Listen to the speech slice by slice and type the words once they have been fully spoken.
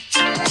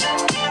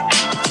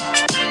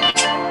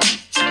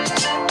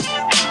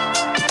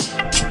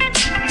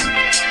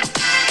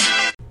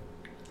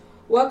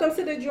Welcome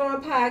to the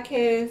Join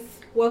Podcast.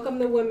 Welcome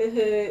to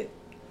Womanhood.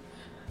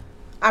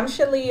 I'm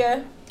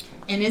Shalia.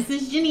 And this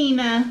is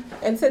Janina.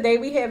 And today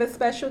we have a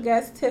special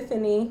guest,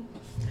 Tiffany.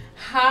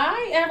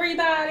 Hi,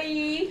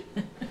 everybody.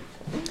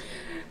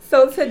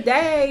 So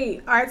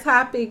today our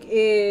topic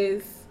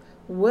is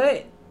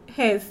what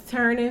has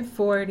turning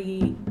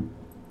 40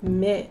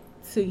 meant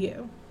to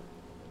you?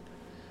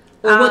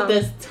 Or what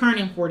does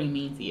turning 40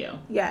 mean to you?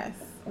 Yes.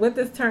 What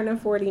does turning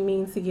 40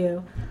 mean to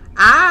you?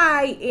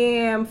 I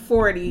am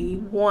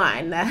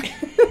 41.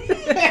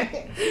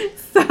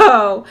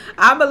 So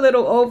I'm a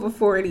little over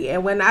 40.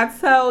 And when I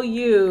tell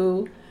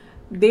you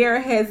there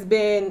has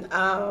been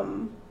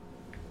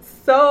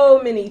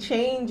so many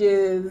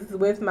changes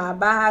with my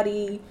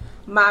body,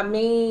 my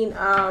main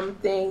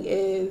thing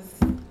is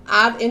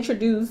I've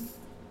introduced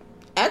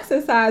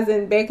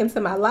exercising back into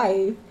my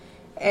life.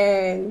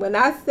 And when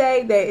I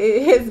say that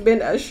it has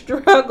been a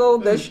struggle,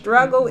 the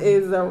struggle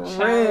is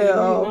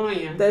real.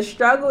 The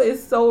struggle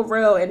is so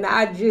real. And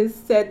I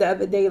just said the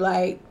other day,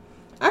 like,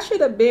 I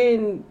should have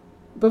been,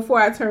 before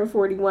I turned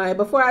 41,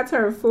 before I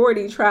turned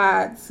 40,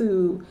 tried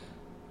to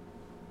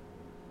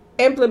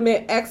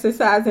implement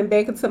exercising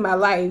back into my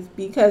life,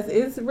 because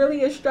it's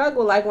really a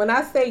struggle. Like, when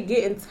I say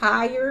getting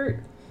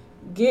tired,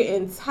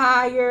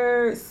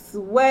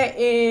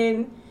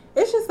 sweating,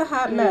 it's just a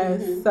hot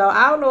mess. Mm-hmm. So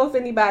I don't know if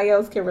anybody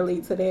else can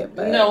relate to that.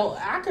 But no,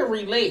 I can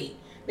relate.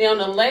 Now,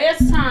 the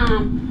last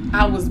time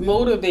I was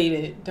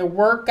motivated to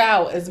work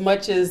out as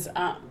much as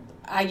I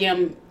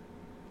am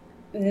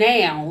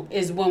now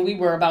is when we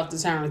were about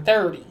to turn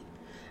 30.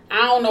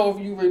 I don't know if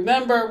you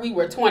remember, we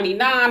were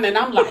 29, and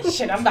I'm like,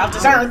 shit, I'm about to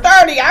turn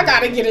 30. I got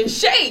to get in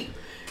shape.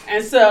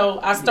 And so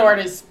I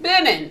started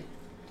spinning.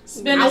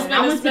 I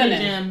went to the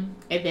gym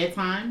at that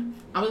time.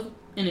 I was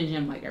in the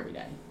gym like every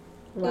day.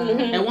 Wow.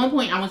 Mm-hmm. At one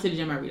point, I went to the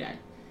gym every day.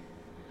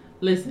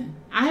 Listen,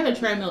 I have a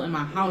treadmill in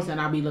my house, and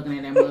I'll be looking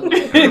at that mug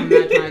like, I'm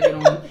not trying to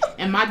get on.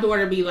 And my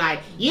daughter be like,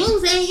 you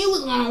said you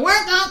was going to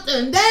work out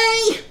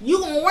today? You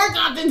going to work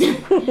out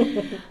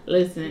today?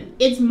 Listen,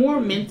 it's more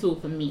mental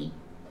for me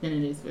than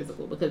it is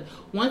physical. Because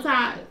once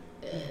I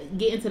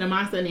get into the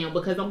mindset now,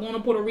 because I'm going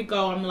to Puerto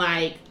Rico, I'm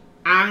like,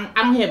 I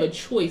don't have a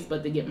choice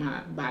but to get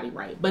my body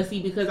right. But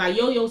see, because I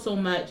yo-yo so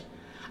much,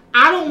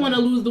 I don't want to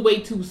lose the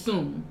weight too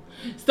soon.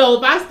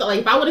 So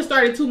if I would have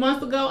started 2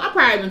 months ago, I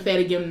probably been fat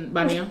again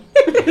by now.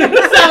 So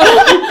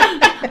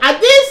I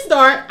did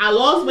start. I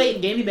lost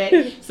weight, gained it back.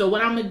 So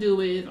what I'm gonna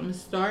do is I'm gonna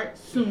start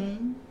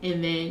soon,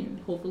 and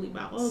then hopefully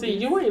by August. See,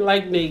 you ain't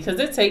like me because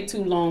it take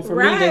too long for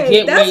me to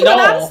get That's weight what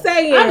off. I'm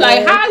saying. I'm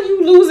like, how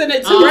you losing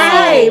it too long?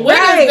 Right.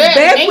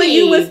 Back mean? when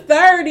you was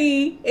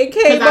 30, it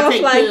came off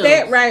like pills.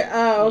 That, right?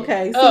 Oh,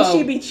 okay. So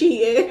she be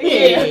cheating.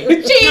 Yeah,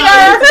 cheater.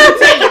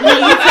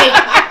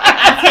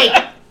 I take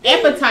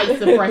appetite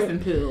suppressing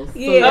pills.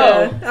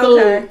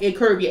 So it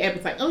curb your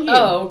appetite. Oh yeah.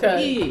 Oh,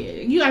 okay.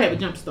 Yeah. You gotta have a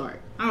jump start.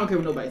 I don't care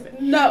what nobody says.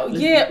 No,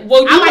 Listen, yeah.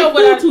 Well, I like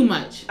food too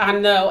much. I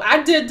know.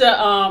 I did the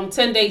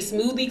 10-day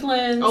smoothie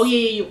cleanse. Oh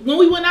yeah. When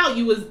we went out,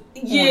 you was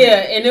and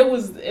it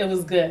was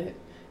good.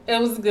 It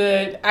was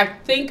good. I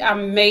think I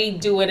may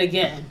do it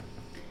again.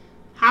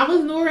 How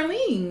was New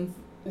Orleans?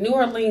 New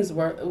Orleans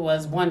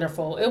was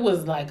wonderful. It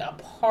was like a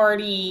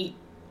party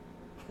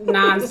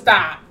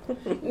nonstop.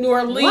 New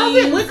Orleans. Was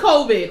it with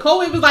COVID?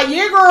 COVID was like,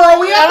 yeah, girl,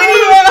 we up in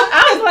here.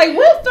 I was like,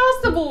 what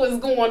festival is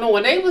going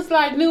on? They was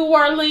like, New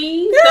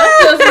Orleans.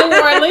 That's just New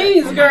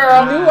Orleans,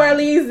 girl. New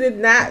Orleans did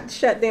not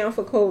shut down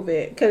for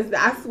COVID, because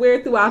I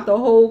swear throughout the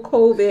whole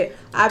COVID,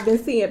 I've been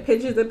seeing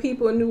pictures of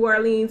people in New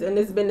Orleans, and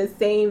it's been the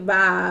same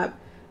vibe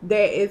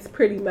that it's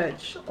pretty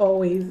much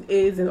always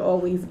is and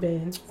always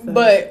been. So.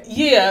 But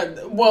yeah,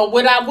 well,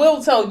 what I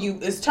will tell you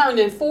is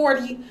turning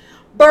 40.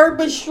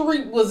 Bourbon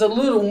Street was a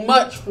little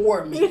much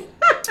for me.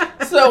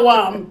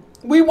 So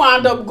we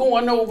wound up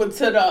going over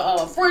to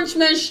the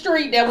Frenchman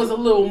Street. That was a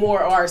little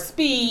more our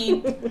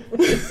speed.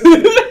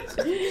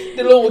 The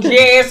little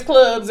jazz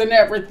clubs and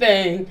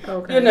everything.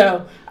 Okay. You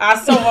know, I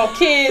saw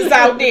kids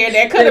out there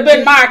that could have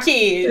been my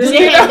kids.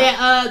 They have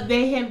that.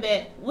 They have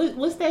that.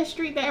 What's that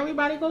street that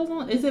everybody goes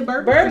on? Is it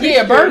Bourbon?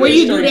 Yeah, Bourbon Where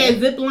Street. you do that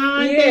zip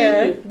line?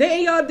 Yeah.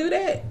 Didn't y'all do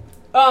that?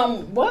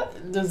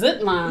 What? The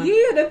zip line?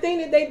 Yeah, the thing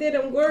that they did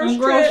on girls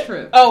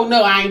trip. Oh,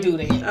 no, I ain't do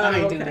that.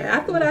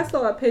 I thought I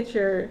saw a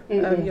picture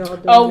of y'all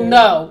doing that.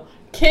 No.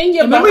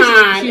 Kenya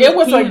behind. It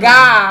was a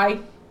guy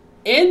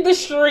in the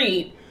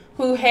street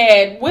who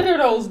had, what are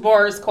those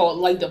bars called?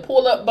 Like the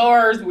pull-up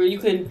bars where you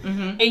can,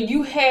 and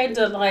you had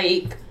to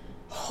like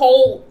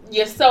hold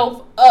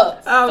yourself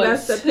up. Oh,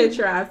 that's the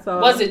picture I saw.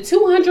 Was it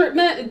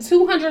 200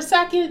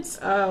 seconds?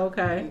 Oh,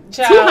 okay.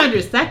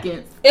 200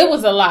 seconds? It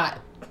was a lot.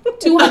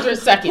 200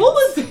 seconds. Who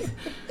was it?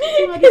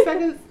 200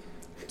 seconds?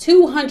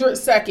 200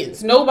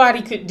 seconds.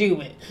 Nobody could do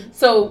it.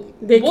 So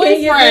the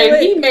boyfriend,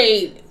 he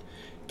made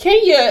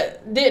Kenya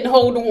didn't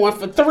hold on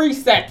for 3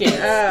 seconds.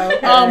 Oh,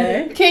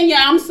 okay. Kenya,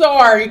 I'm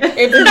sorry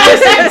if you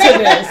listen to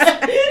this.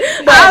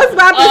 But, I was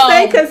about to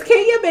say, because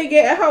Kenya been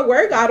getting her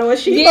workout on.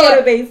 She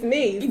motivates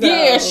me. So.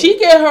 Yeah, she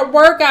get her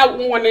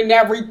workout on and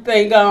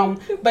everything.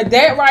 But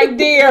that right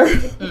there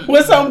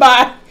was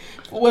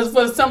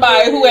for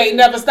somebody who ain't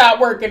never stopped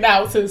working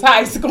out since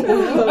high school.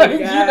 Oh, Like,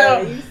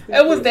 God,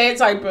 it was that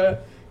type of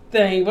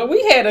thing. But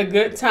we had a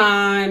good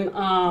time.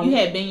 You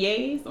had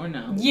beignets or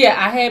no? Yeah,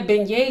 I had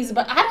beignets,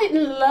 but I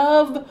didn't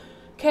love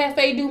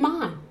Cafe Du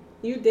Monde.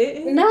 You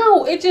didn't?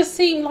 No, it just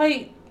seemed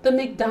like the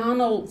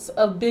McDonald's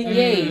of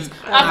beignets.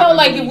 I felt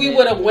like if we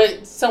would have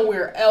went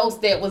somewhere else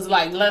that was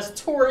like less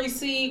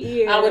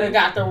touristy, I would have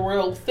got the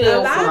real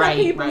feel. A lot of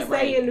people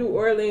say in New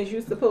Orleans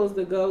you're supposed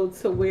to go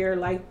to where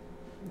like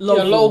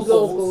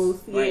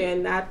locals,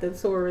 and not the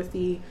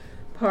touristy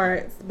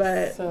parts.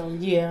 But so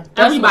yeah,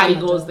 everybody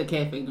goes to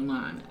Cafe Du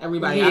Monde.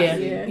 Everybody,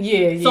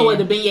 yeah. So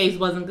the beignets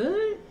wasn't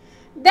good.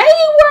 They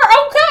were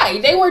okay.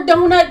 They were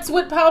donuts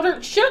with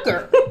powdered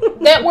sugar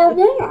that were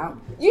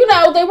warm.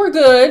 They were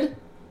good,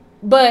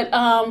 but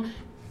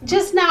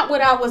just not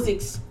what I was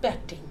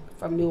expecting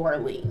from New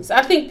Orleans.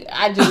 I think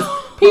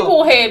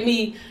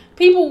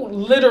people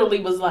literally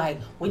was like,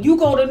 when you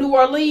go to New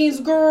Orleans,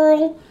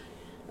 girl,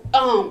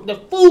 the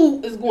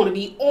food is going to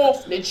be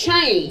off the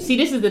chain. See,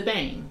 this is the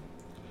thing.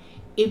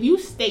 If you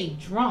stay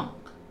drunk,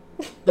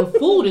 the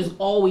food is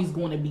always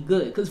going to be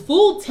good because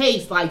food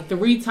tastes like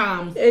 3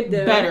 times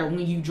better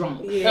when you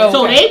drunk. Yeah.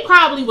 So they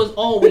probably was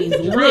always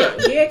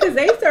lit. Yeah, because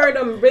they served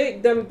them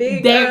big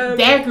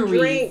daiquiris.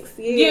 Drinks.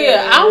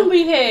 Yeah, I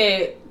only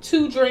had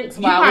 2 drinks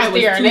while I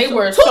was there, and they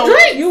were 2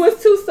 drinks. You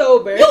was too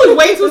sober. You was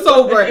way too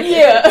sober.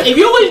 Yeah. If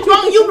you was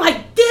drunk, you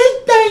like,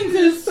 this thing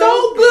is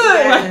so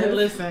good. Like,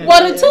 listen.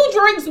 Well, the 2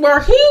 drinks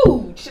were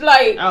huge.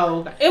 Like,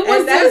 it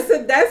was. That's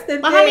the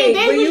thing. How many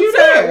days was you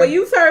there? When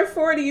you turn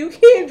 40, you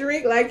can't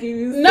drink like you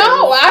used to.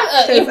 No,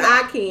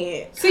 I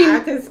can't. See, I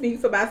can speak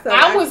for myself.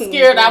 I was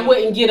scared I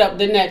wouldn't get up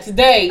the next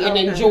day and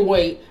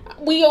enjoy.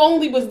 We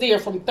only was there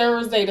from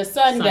Thursday to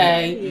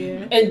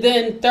Sunday, and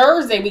then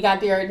Thursday we got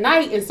there at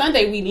night, and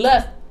Sunday we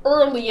left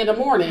early in the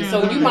morning.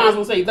 So you might as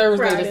well say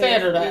Thursday to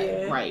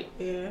Saturday, right?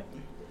 Yeah.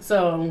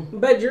 So,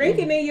 but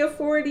drinking in your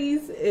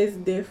 40s is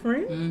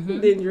different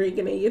than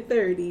drinking in your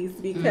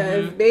 30s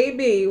because,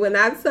 baby, when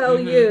I tell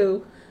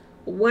you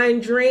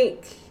 1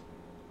 drink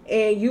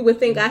and you would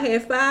think I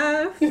had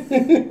 5, can't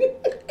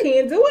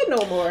do it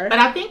no more. But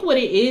I think what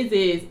it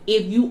is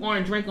if you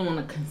aren't drinking on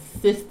a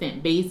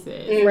consistent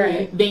basis,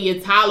 then your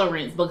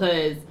tolerance,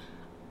 because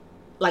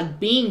like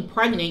being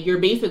pregnant, you're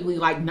basically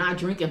like not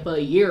drinking for a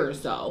year or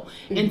so.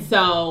 And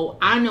so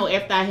I know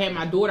after I had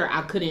my daughter,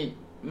 I couldn't,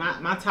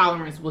 my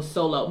tolerance was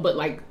so low. But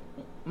like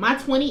when I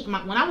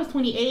was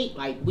 28,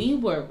 like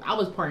I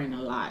was partying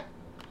a lot.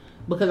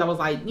 Because I was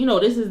like,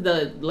 this is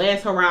the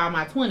last hurrah of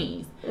my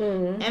 20s.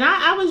 And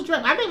I was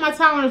drunk. I think my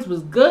tolerance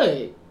was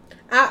good.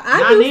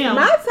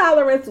 My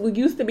tolerance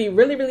used to be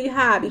really, really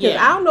high. Because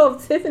I don't know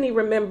if Tiffany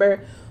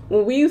remember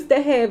when we used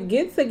to have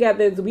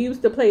get-togethers, we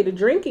used to play the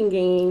drinking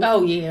game.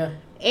 Oh, yeah.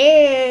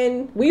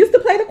 And we used to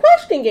play the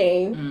question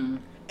game.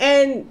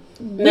 And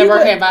never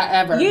have I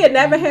ever. Yeah,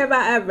 never have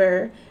I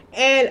ever.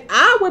 And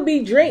I would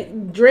be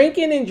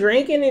drinking. And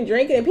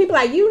people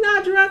like, you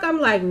not drunk? I'm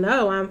like,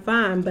 no, I'm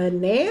fine. But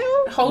now?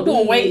 Hold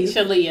on, wait,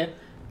 Shalia.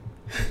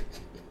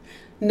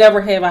 Never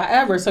have I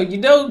ever. So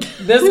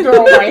this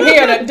girl right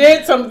here that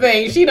did some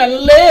things. She done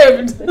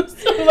lived a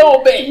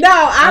little bit. No,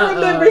 I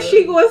remember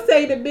she gonna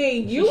say to me,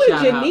 you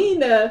and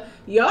Janina,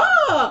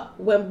 y'all,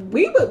 when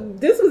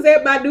this was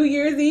at my New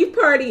Year's Eve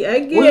party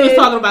again. We was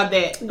talking about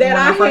that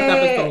I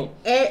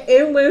had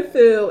in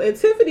Winfield. And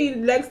Tiffany the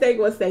next day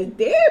gonna say,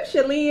 damn,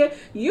 Shalia,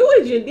 you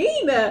and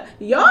Janina,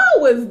 y'all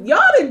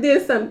done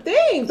did some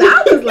things.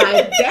 I was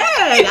like,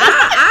 dang,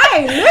 I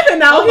ain't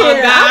living out here. Oh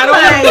my God,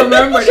 I don't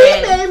remember that.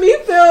 She made me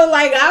feel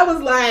like I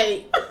was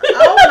like,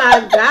 oh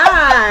my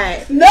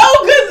God. No,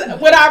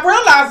 because what I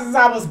realized is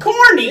I was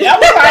corny. I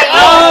was like,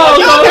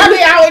 y'all got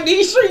me out in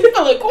these streets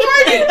feeling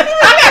corny.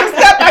 I gotta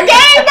step my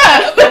game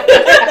up.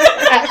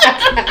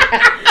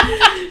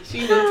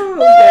 She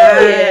was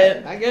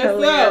I guess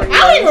hilarious. So. I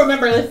don't even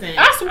remember listening.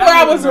 I swear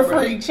I was a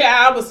freak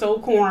child. I was so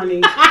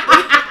corny.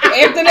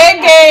 After that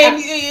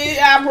game,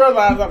 I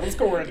realized I was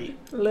corny.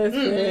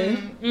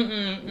 Listen.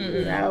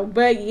 No,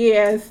 but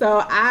yeah,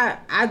 so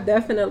I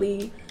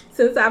definitely,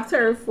 since I've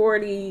turned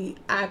 40,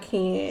 I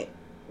can't.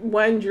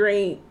 1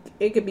 drink,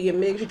 it could be a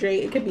mixed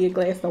drink, it could be a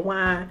glass of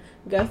wine.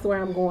 Guess where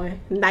I'm going?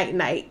 Night.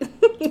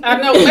 I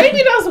know.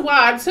 Maybe that's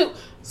why too.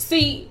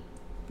 See,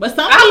 but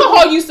some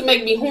alcohol used to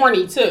make me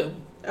horny too.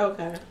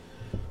 Okay.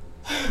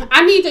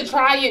 I need to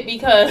try it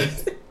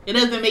because it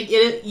doesn't make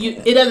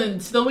it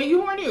doesn't still make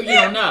you horny, or you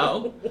don't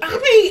know. I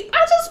mean,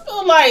 I just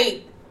feel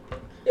like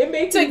it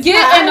makes to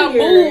get in a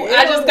mood,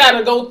 I just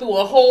gotta go through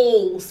a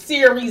whole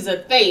series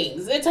of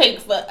things. It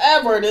takes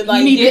forever to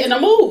get in a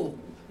mood.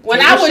 When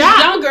I was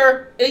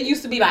younger, it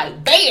used to be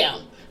like,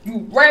 bam,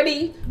 you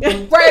ready?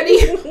 You ready?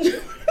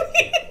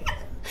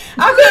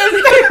 I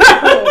couldn't say,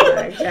 oh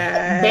my God.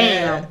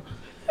 Bam.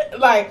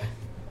 Like,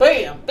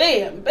 bam.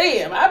 bam,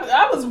 bam.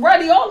 I was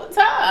ready all the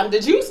time.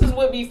 The juices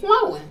would be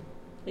flowing.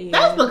 Yeah.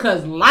 That's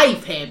because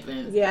life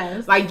happens.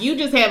 Yes. Like, you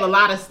just have a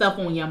lot of stuff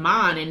on your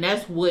mind, and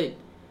that's what,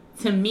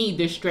 to me,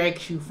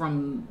 distracts you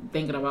from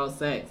thinking about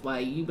sex.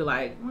 Like, you be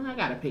like, well, I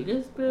gotta pay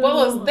this bill.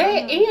 Well, it's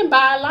that and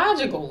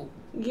biological.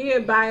 Yeah,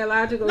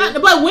 biological. But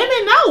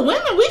women, no.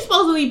 Women, we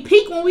supposedly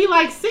peak when we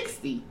like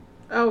 60.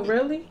 Oh,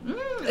 really?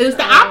 It's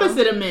the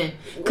opposite of men.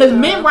 Because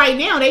men right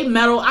now, they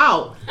metal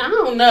out. I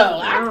don't know.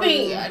 I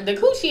think the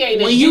coochie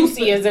ain't as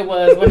juicy as it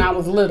was when I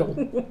was little.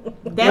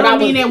 That don't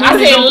mean that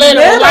I said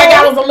little, like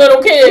I was a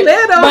little kid.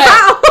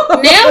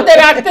 But now that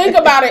I think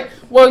about it,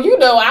 well, you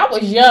know, I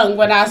was young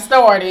when I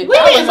started.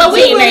 I was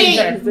a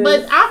teenager.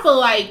 But I feel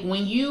like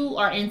when you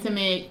are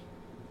intimate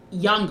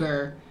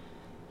younger,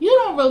 you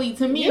don't really,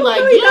 to me, you don't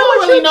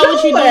really know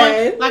what you're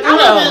doing. Like,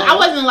 I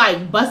wasn't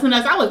like busting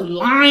nuts. I was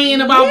lying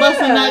about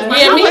busting nuts.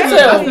 Like, yeah, me too.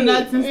 Busting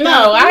nuts and stuff.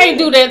 No, I didn't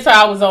do that till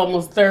I was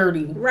almost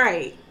 30.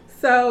 Right.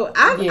 So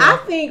I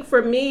think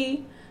for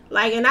me,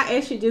 like, and I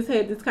actually just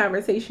had this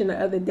conversation the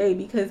other day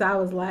because I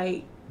was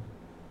like,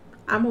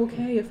 I'm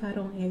okay if I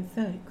don't have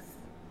sex.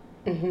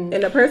 Mm-hmm.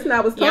 And the person I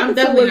was talking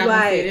to was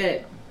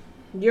like,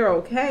 you're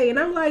okay. And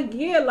I'm like,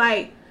 yeah,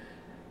 like,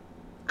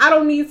 I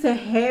don't need to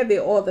have it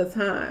all the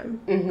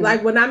time. Mm-hmm.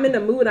 Like, when I'm in the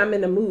mood, I'm in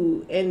the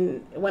mood.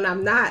 And when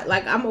I'm not,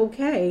 like, I'm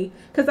okay.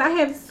 Because I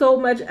have so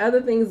much other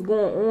things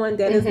going on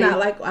that is not,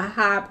 like, a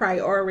high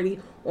priority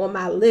on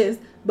my list.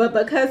 But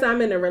because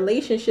I'm in a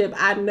relationship,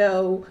 I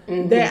know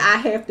that I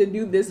have to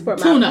do this for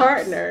my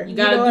partner. You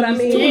know what I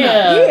mean?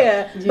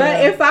 Yeah.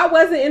 But if I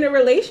wasn't in a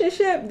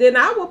relationship, then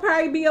I would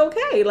probably be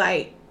okay.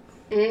 Like,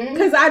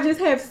 because I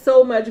just have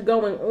so much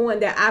going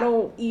on that I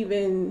don't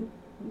even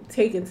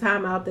taking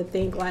time out to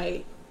think,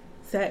 like,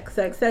 sex.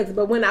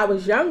 But when I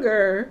was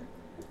younger,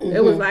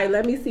 it was like,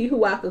 let me see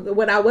who I could.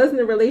 When I was in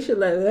a relationship,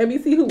 let me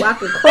see who I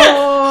could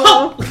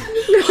call.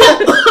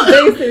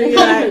 Basically,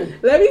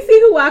 like, let me see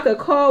who I could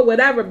call,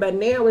 whatever. But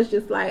now it's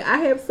just like I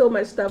have so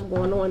much stuff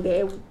going on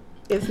that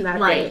it's not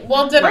right. That.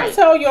 Well, did I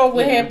tell y'all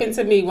what happened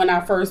to me when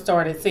I first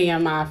started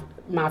seeing my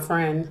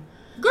friend?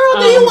 Girl,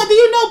 do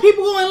you know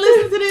people going to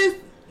listen to this?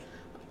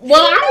 Well,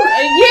 girl,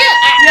 I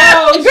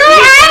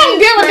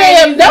don't give a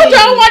damn. Don't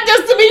y'all want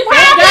this to be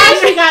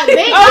private? They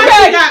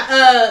got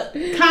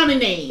common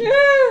name.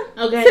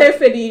 Okay,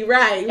 Tiffany,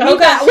 right? We not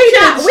going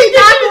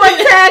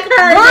to tag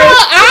her. Girl,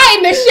 I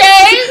ain't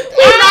ashamed.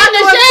 I'm not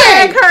going to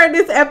tag her in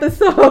this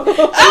episode.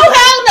 Oh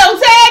hell no,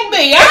 tag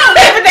me. I don't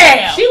give a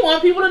damn. She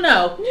want people to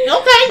know.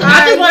 Okay,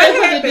 I just want to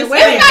put it this way.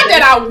 It's not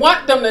that I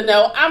want them to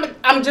know.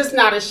 I'm just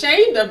not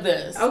ashamed of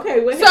this.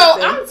 Okay, what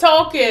happened? I'm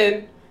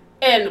talking.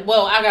 And,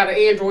 well, I got an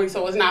Android,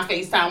 so it's not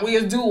FaceTime. We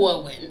is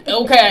duoing,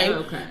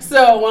 okay?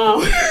 So,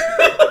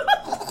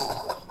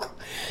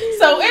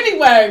 so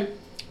anyway,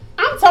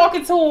 I'm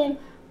talking to him,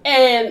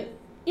 and,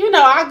 you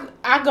know,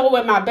 I go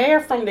in my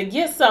bathroom to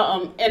get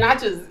something, and I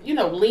just, you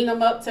know, lean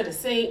him up to the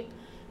sink,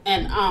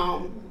 and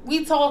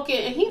we talking,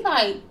 and he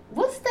like,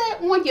 what's that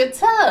on your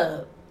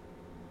tub?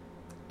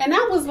 And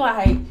I was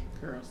like,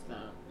 girl,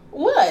 stop.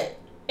 What?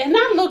 And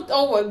I looked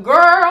over,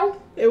 girl.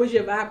 It was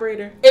your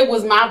vibrator? It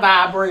was my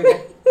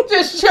vibrator.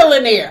 Just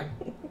chilling there.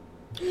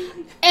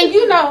 And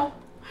you know,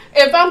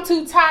 if I'm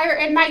too tired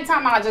at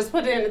nighttime, I'll just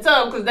put it in the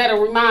tub because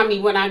that'll remind me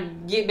when I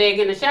get back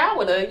in the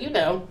shower to, you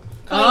know.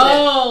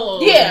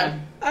 Yeah.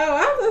 Oh,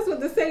 I was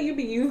supposed to say you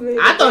be using it.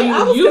 I thought you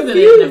were using it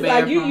in the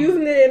bathroom. Like you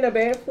using it in the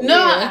bathroom. No,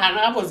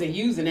 I wasn't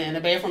using it in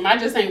the bathroom. I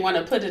just ain't want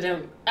to put it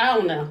in. I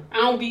don't know.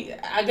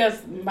 I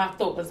guess my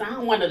thought was I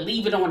don't want to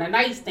leave it on a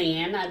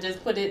nightstand. I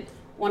just put it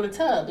on a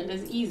tub and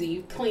it's easy.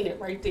 You clean it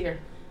right there.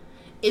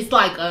 It's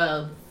like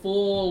a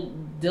full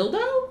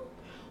dildo?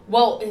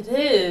 Well, it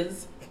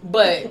is,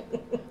 but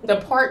the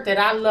part that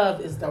I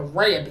love is the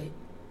rabbit.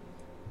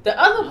 The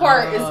other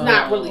part is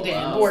not really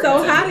that important.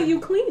 So how do you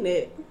clean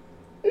it?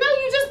 No,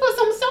 you just put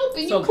some soap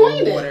and you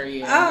clean it. Water,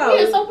 yeah.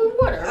 Yeah, soap and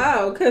water.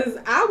 Oh, because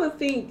I would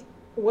think,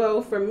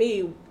 well, for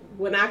me,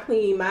 when I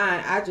clean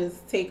mine, I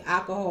just take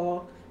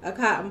alcohol, a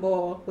cotton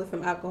ball with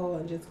some alcohol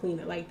and just clean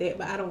it like that.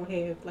 But I don't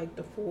have like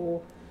the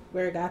full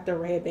where it got the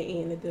rabbit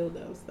and the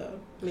dildo stuff.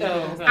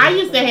 I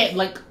used to have,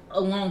 like, a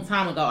long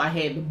time ago, I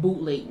had the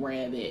bootleg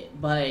rabbit,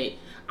 but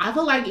I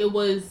feel like it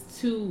was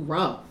too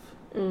rough.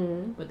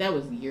 But that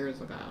was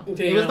years ago.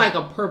 Yeah. It was like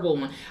a purple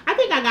one. I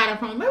think I got it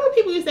from, remember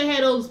people used to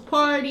have those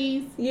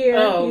parties?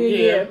 Yeah.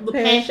 The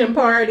passion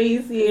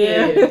parties.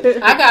 Yeah.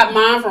 I got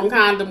mine from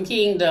Condom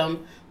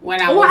Kingdom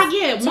when I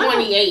was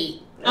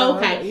 28.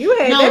 Okay. You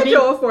had that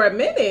joint for a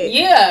minute.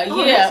 Yeah.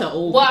 That's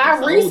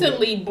I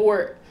recently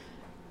bought.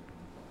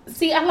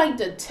 See, I like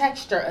the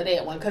texture of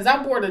that one because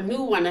I bought a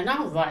new one and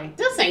I was like,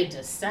 this ain't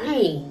the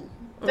same.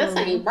 This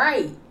ain't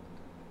right.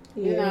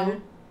 You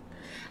know?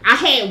 I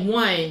had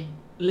one.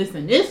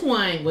 Listen, this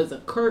one was a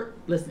curve.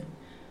 Listen,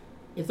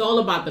 it's all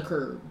about the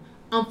curve.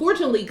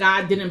 Unfortunately,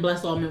 God didn't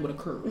bless all men with a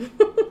curve.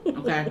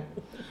 Okay?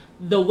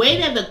 The way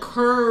that the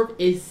curve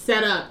is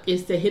set up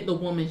is to hit the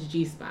woman's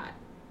G-spot.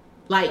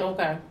 Like,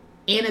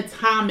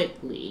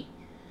 anatomically,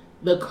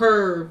 the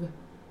curve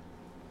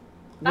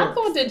I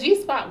thought the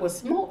G-spot was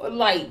small,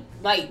 like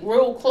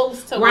real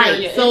close to right.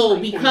 Where your So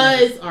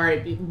because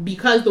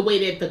the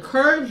way that the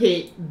curve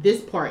hit,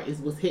 this part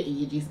was hitting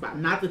your G-spot,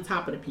 not the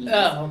top of the penis.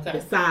 Oh, okay.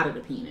 The side of the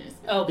penis.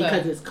 Okay.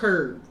 Because it's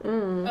curved.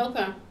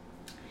 Okay.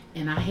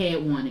 And I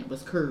had one that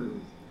was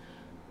curved.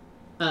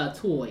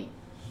 Toy.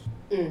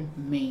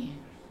 Man,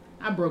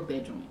 I broke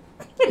that joint.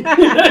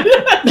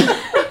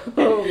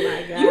 Oh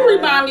my god! You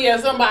remind me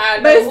of somebody I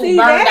know who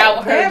burned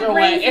out her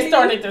joint. It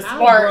started to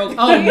spark.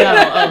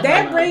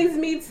 That brings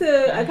me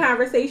to a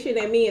conversation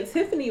that me and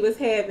Tiffany was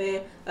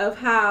having of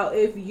how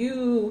if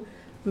you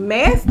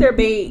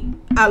masturbate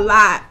a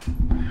lot,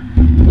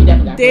 we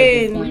definitely got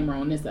a disclaimer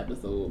on this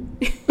episode.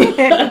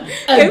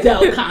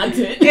 Adult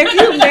content. If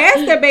you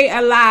masturbate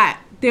a lot,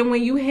 then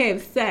when you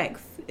have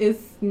sex,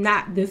 it's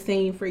not the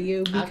same for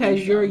you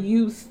because you're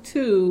used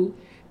to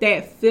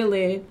that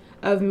feeling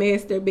of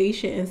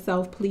masturbation and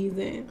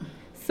self-pleasing.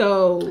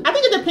 So I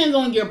think it depends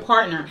on your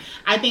partner.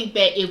 I think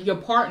that if your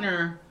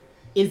partner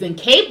is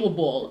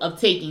incapable of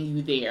taking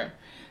you there,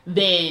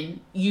 then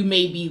you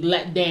may be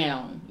let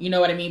down. You know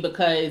what I mean?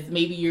 Because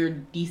maybe you're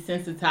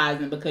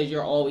desensitizing because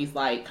you're always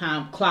like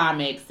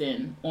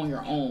climaxing on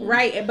your own.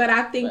 Right, but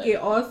I think it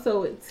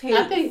also takes...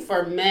 I think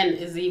for men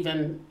is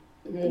even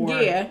more...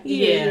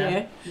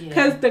 Yeah.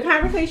 Because the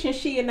conversation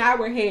she and I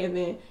were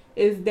having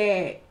is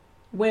that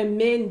when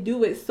men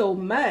do it so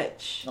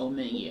much,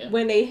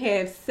 when they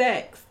have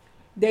sex,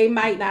 they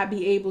might not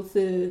be able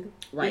to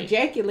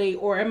ejaculate,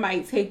 or it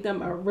might take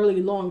them a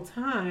really long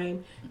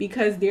time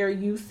because they're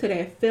used to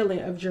that feeling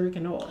of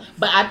jerking off.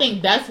 But I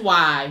think that's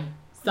why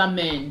some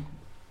men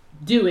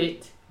do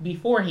it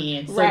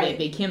beforehand so that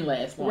they can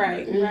last longer.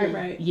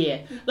 Right.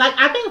 Yeah. Like,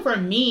 I think for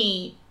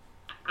me,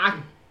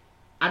 I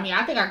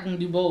think I can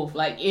do both.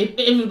 Like, if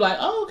it was like,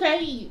 oh,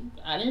 okay,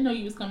 I didn't know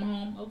you was coming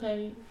home.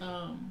 Okay.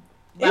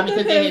 It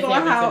depends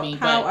on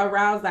how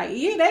aroused I am.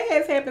 Yeah, that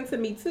has happened to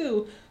me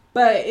too.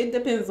 But it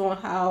depends on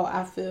how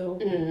I feel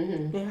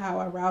and how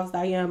aroused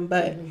I am.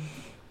 But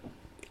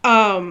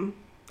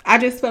I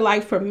just feel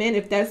like for men,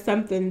 if that's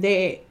something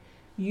that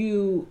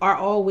you are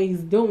always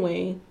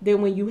doing,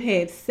 then when you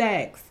have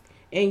sex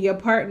and your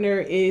partner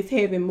is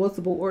having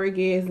multiple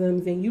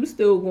orgasms and you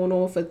still going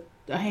on for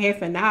a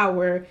half an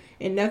hour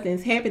and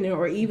nothing's happening,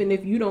 or even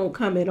if you don't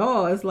come at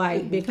all, it's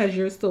like because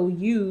you're so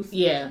used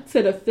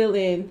to the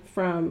feeling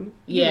from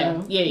I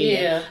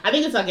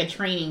think it's like a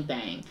training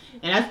thing,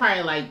 and that's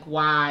probably like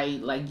why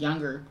like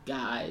younger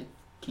guys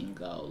can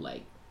go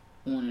like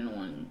on and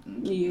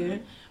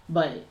on.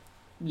 But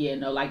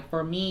like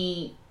for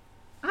me,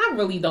 I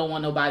really don't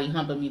want nobody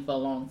humping me for a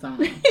long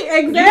time. Exactly.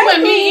 You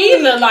and me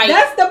either. Like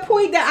that's the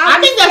point that I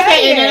think that's I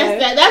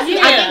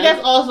think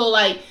that's also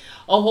like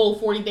a whole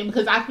 40 thing,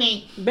 because I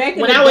think back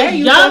in when the I was day,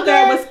 younger,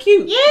 that was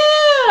cute.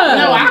 Yeah.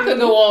 No, I could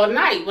go all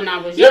night when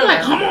I was younger. You're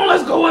like, come on,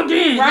 let's go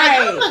again.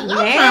 Right. Like,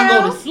 I'm trying to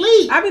go to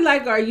sleep. I'd be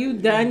like, are you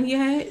done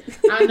yet?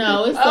 I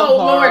know. It's so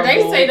Lord, horrible.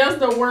 they say that's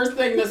the worst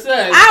thing to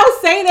say. I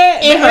don't say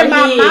that in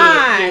my mind.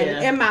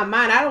 Yeah. In my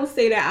mind, I don't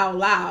say that out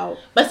loud.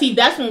 But see,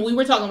 that's when we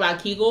were talking about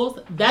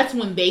Kegels. That's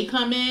when they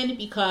come in,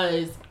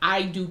 because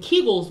I do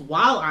Kegels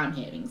while I'm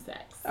having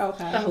sex.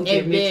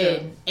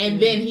 Okay. And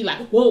then he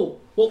like, whoa,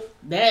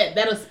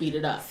 that'll speed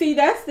it up. See,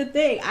 that's the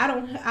thing.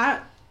 I'm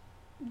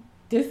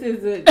being real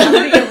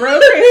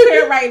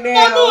transparent right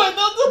now. Don't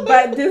do it.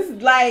 But this,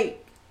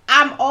 like,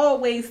 I'm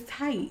always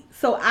tight.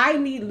 So I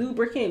need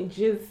lubricant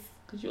just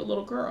because you're a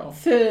little girl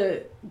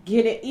to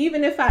get it.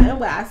 Even if I am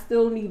wet, I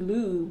still need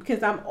lube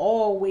because I'm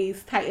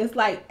always tight. It's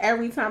like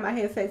every time I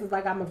have sex, it's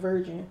like I'm a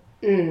virgin.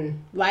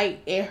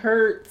 Like, it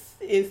hurts,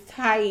 it's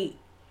tight,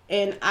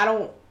 and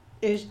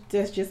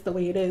that's just the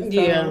way it is.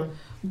 So,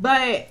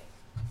 but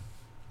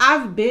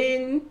I've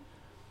been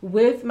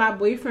with my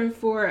boyfriend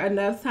for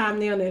enough time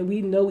now that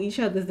we know each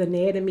other's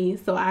anatomy,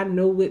 so I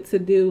know what to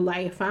do.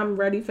 Like, if I'm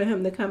ready for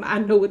him to come, I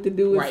know what to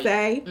do and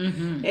say,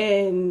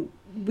 and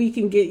we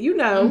can get,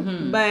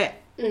 but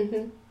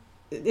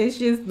it's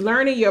just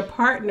learning your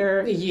partner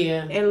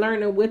and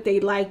learning what they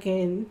like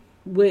and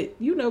what,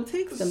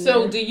 takes them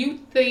So there. do you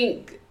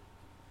think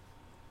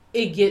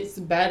it gets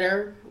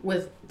better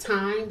with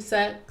time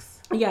sex?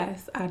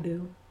 Yes, I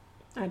do.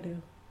 I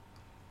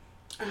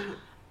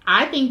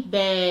think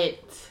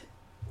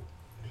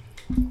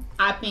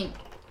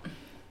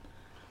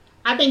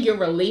your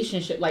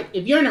relationship, like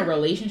if you're in a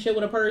relationship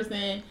with a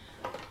person,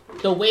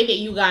 the way that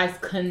you guys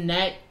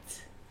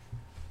connect,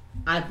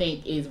 I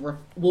think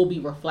will be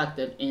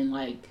reflective in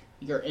like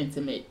your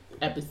intimate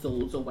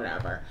episodes or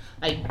whatever.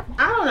 Like,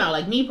 I don't know,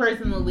 like me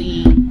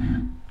personally,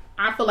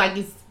 I feel like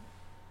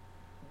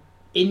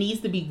it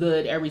needs to be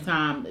good every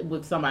time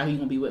with somebody who you're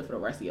gonna be with for the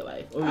rest of your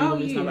life, or you're gonna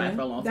be somebody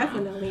for a long time.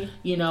 Definitely.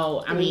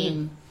 I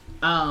mean,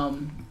 I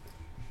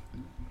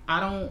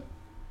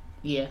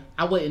Yeah,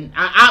 I wouldn't.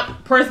 I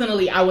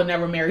personally, I would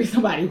never marry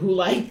somebody who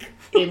like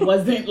it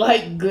wasn't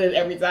like good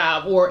every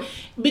time, or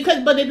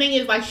because. But the thing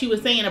is, like she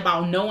was saying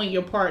about knowing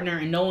your partner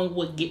and knowing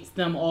what gets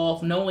them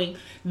off, knowing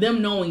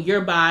your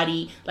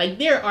body. Like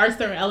there are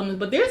certain elements,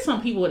 but there's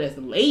some people that's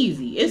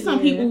lazy. It's some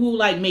people who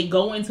like may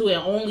go into it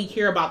and only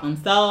care about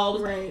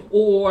themselves, right?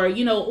 Or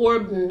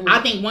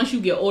I think once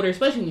you get older,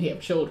 especially when you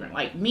have children.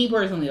 Like me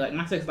personally, like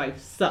my sex life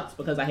sucks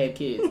because I have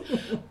kids,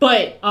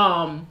 but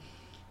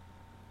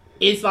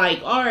it's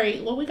like, all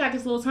right, well, we got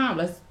this little time.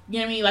 Let's, you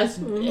know what I mean? Let's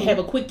have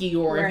a quickie.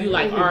 Or if you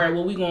like, all right,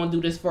 well, we going to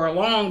do this for a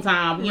long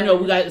time. You know,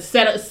 we got to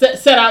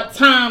set out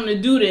time to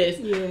do this.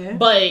 Yeah.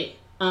 But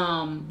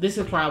this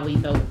is probably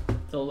the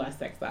less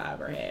sex I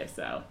ever had.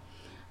 So,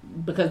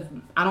 because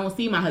I don't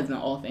see my husband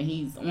often.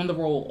 He's on the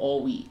road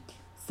all week.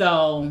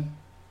 So,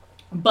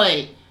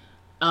 but,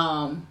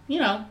 you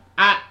know,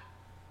 I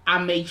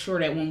make sure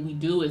that when we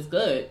do, it's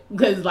good.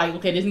 Because, like,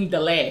 okay, this needs to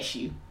last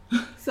you.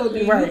 So do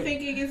you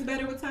think it gets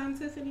better with time,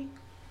 Tiffany?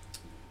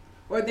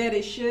 Or that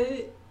it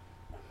should?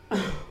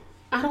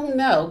 I don't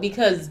know,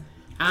 because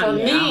for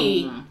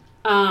me,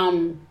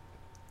 I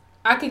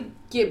could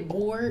get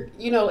bored,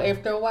 you know,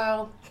 after a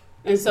while.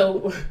 And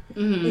so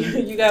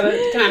you got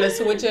to kind of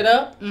switch it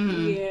up.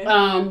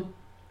 Yeah.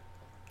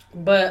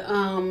 But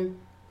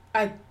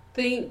I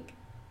think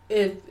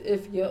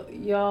if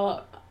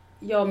y'all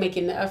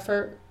making the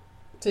effort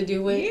to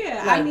do it.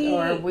 Yeah, like, I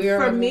mean,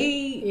 for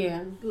me,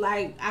 yeah,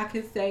 like I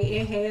could say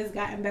it has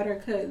gotten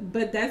better,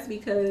 but that's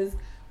because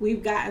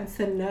we've gotten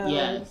to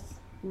know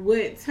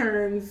what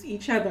turns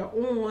each other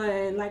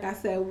on. Like I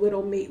said,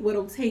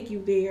 what'll take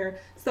you there.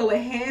 So it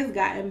has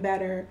gotten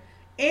better,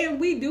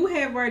 and we do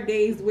have our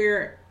days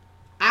where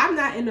I'm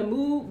not in the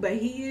mood, but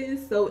he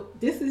is. So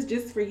this is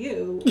just for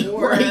you,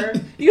 or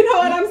you know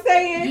what I'm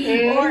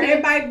saying, or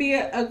it might be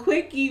a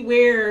quickie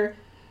where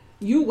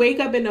you wake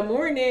up in the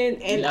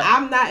morning and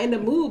I'm not in the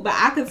mood, but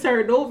I can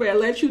turn it over and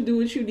let you do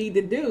what you need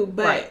to do.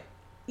 But,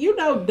 you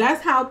know,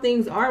 that's how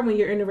things are when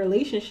you're in a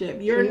relationship.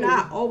 You're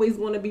not always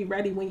going to be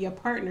ready when your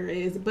partner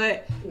is,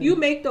 but you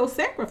make those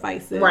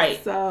sacrifices.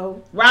 Right.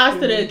 So rise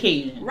to the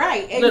occasion.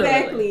 Right,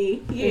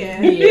 exactly.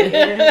 Yeah.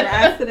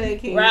 Rise to the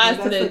occasion. Rise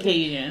to the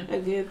occasion. A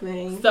good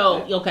thing.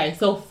 So, okay.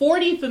 So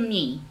 40 for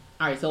me.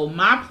 All right. So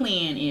my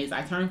plan is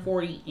I turn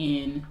 40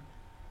 in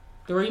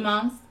 3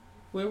 months.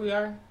 Where we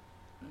are?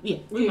 Yeah,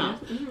 3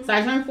 months. Mm-hmm. So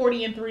I turned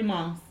 40 in 3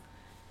 months.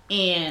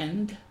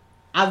 And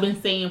I've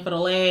been saying for the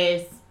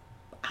last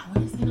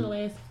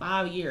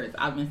 5 years,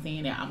 I've been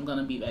saying that I'm going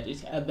to be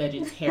a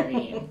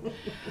vegetarian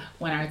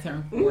when I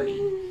turn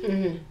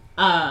 40.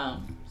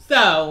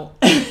 So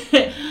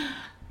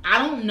I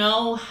don't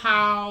know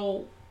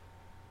how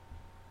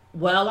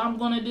well I'm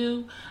going to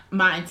do.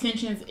 My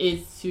intentions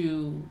is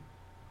to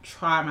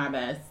try my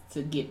best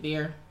to get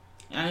there.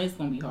 And it's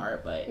going to be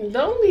hard, but...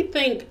 The only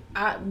thing,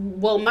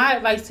 my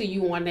advice to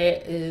you on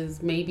that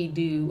is maybe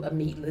do a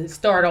meatless.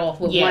 Start off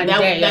with one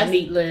day of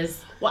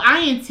meatless. Well, I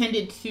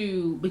intended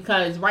to,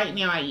 because right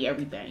now I eat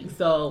everything.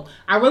 So,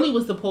 I really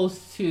was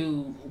supposed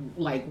to,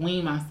 like,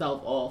 wean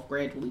myself off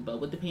gradually, but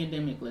with the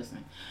pandemic,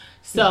 listen.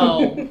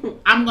 So,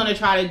 I'm going to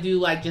try to do,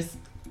 like, just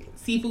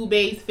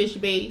seafood-based,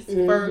 fish-based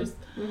first.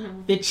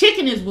 The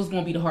chicken is what's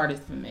going to be the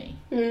hardest for me.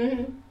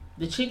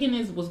 The chicken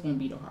is what's going to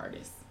be the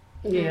hardest.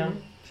 Yeah.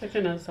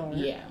 Chicken is hard.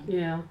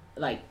 Yeah.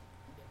 Like,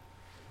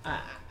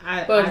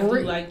 I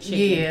do like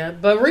chicken. Yeah,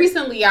 but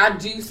recently I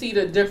do see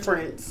the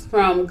difference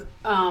from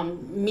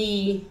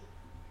me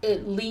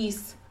at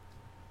least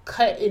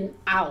cutting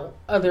out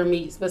other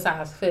meats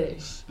besides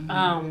fish.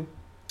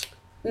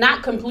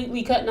 Not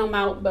completely cutting them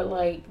out, but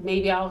like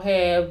maybe I'll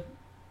have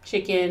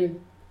chicken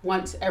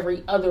once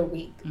every other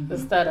week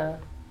instead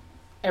of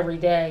every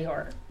day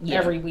or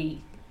every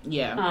week.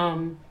 Yeah.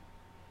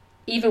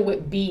 Even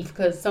with beef,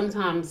 because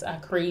sometimes I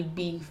crave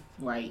beef,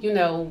 you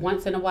know,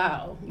 once in a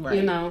while,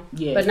 you know,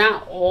 but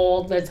not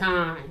all the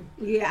time.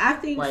 Yeah, I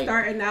think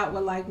starting out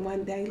with like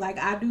one day, like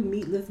I do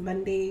meatless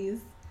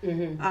Mondays,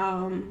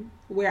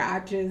 where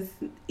I just,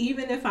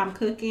 even if I'm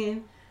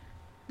cooking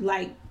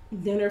like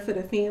dinner for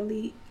the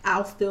family,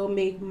 I'll still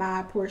make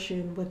my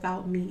portion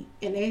without meat,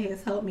 and it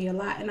has helped me a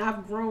lot. And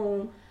I've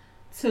grown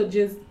to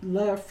just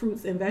love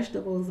fruits and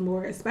vegetables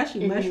more,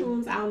 especially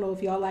mushrooms. I don't know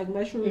if y'all like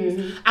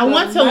mushrooms. I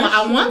want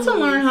to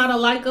learn how to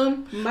like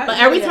them, but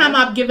every time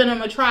I've given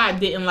them a try, I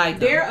didn't like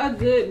them. They're a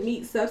good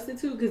meat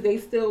substitute because they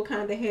still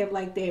kind of have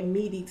like that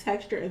meaty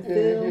texture and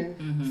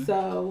feel.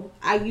 So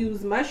I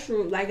use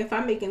mushroom, like if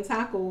I'm making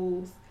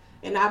tacos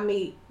and I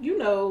make, you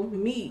know,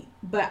 meat,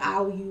 but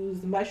I'll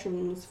use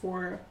mushrooms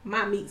for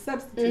my meat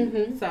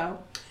substitute. So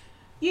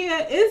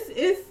yeah,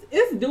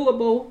 it's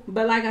doable,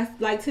 but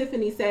like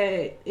Tiffany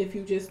said, if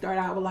you just start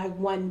out with like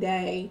one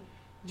day,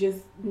 just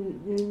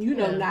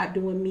not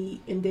doing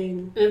meat, and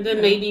then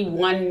maybe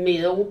one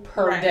meal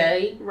per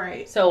day.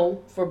 Right.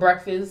 So for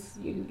breakfast,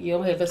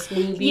 you'll have a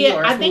smoothie. Yeah,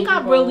 or I think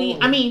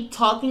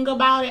talking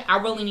about it, I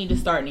really need to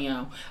start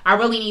now. I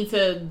really need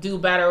to do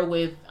better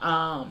with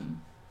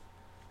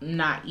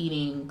not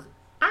eating.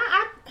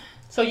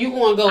 So you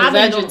want to go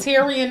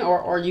vegetarian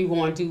or you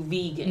want to do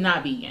vegan?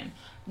 Not vegan.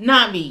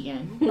 Not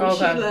vegan.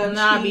 Okay.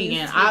 Not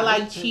vegan. I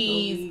like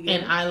cheese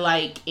and I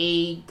like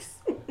eggs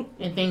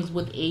and things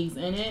with eggs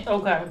in it.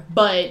 Okay.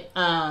 But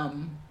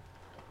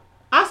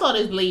I saw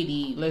this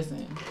lady.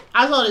 Listen,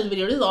 I saw this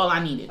video. This is all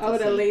I needed. Oh,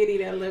 the lady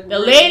that looked. The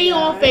lady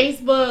on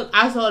Facebook.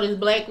 I saw this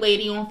black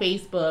lady on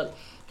Facebook.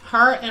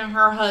 Her and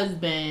her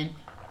husband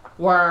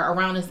were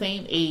around the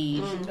same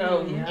age.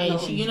 Oh yeah. And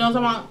she, you know what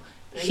I'm talking about?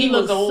 She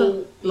was looked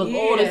old.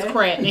 Old as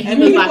crap. And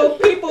he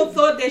was people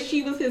thought that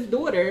she was his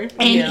daughter.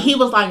 And he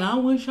was like, I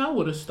wish I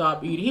would have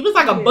stopped eating. He was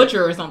like a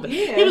butcher or something.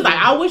 Yeah. He was like,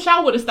 I wish I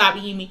would have stopped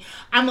eating meat.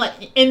 I'm like,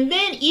 and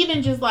then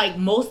even just like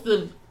most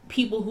of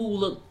people who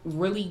look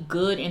really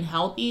good and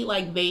healthy,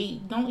 like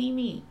they don't eat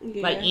meat.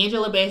 Yeah. Like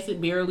Angela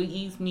Bassett barely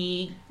eats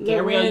meat.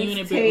 Gabrielle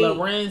Union,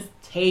 Lorenz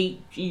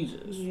Tate,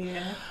 Jesus.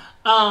 Yeah.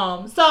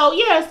 So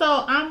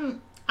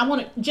I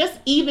want to just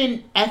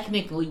even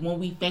ethnically when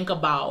we think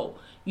about,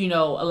 you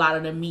know, a lot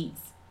of the meats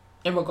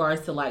in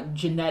regards to like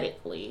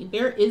genetically,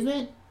 there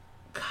isn't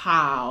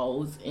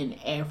cows in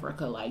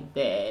Africa like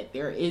that.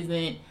 There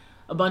isn't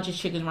a bunch of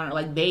chickens running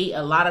like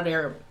a lot of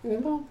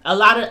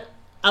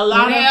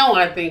now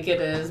I think it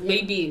is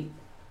maybe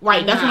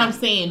right. That's what I'm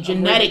saying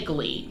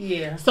genetically.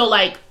 Yeah. So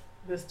like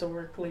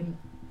historically.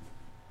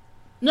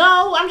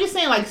 No, I'm just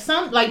saying like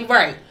some like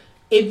right.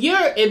 If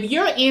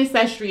your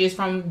ancestry is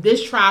from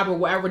this tribe or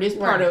wherever this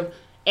part of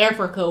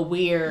Africa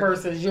where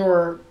versus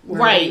your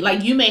right,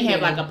 like you may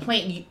have like a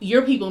plant.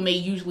 Your people may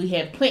usually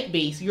have plant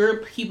based. Your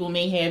people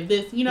may have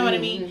this. You know what I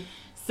mean?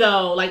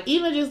 So like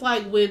even just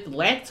like with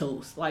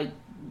lactose, like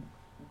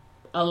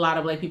a lot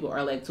of black people are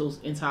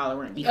lactose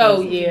intolerant.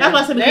 Because that's why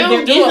I said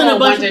because there isn't a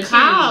bunch of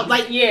cows.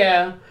 Like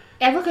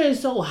Africa is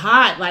so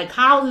hot. Like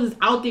cows is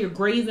out there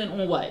grazing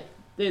on what?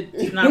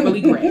 It's not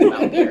really grass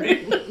out there.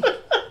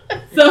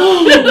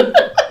 So.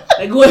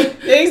 Like what?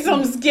 They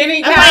some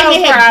skinny cows.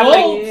 They have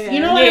goats. Yeah. You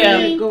know what I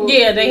mean?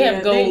 They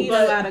have goats. They eat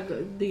a lot of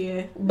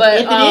But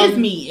if it is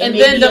meat, and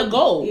then the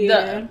goat,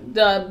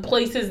 the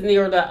places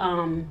near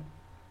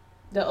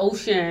the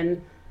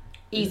ocean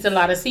eats a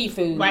lot of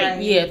seafood.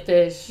 Right? Yeah,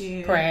 fish,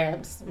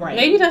 crabs. Right.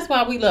 Maybe that's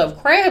why we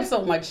love crabs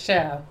so much,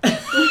 child.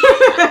 Because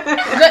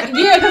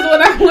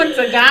when I went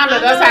to Ghana,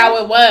 that's how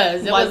it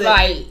was.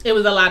 It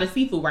was a lot of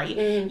seafood, right?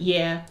 Mm-hmm.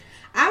 Yeah.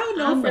 I don't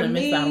know. For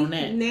me,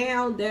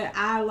 now that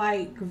I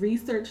like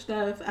research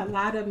stuff, a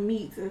lot of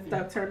meats and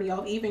stuff turn me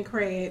off. Even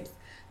crabs.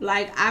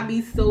 Like I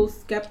be so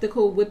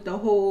skeptical with the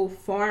whole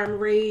farm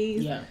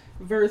raised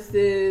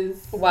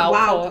versus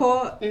wild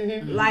caught.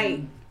 Mm-hmm. Like,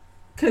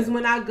 cause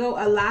when I go,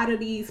 a lot of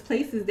these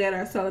places that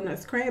are selling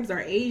us crabs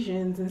are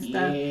Asians and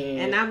stuff,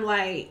 and I'm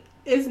like,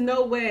 it's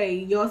no way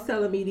y'all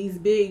selling me these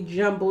big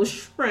jumbo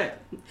shrimp.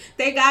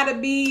 They gotta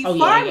be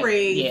farm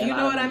raised. You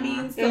know what I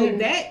mean? So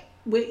that.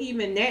 With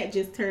even that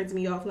just turns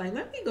me off. Like,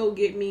 let me go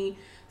get me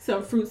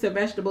some fruits and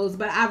vegetables.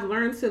 But I've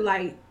learned to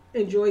like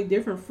enjoy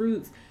different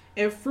fruits,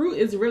 and fruit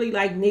is really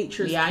like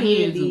nature's candy. I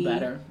need to do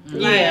better.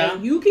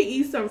 Like, you can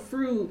eat some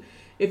fruit.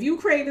 If you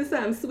craving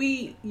something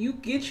sweet, you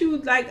get you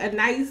like a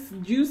nice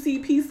juicy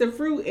piece of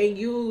fruit, and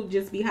you'll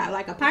just be hot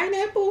like a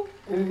pineapple.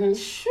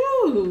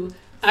 Shoo.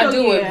 I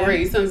do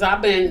agree. Since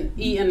I've been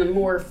eating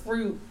more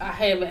fruit, I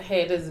haven't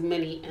had as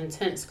many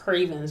intense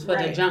cravings for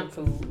the junk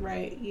food.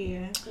 Right,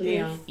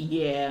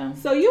 yeah.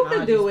 So you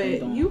can do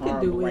it. You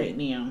can do it. Right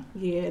now.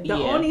 Yeah. The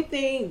only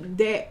thing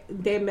that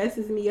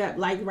messes me up,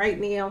 like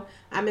right now,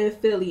 I'm in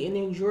Philly, and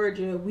in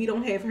Georgia, we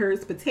don't have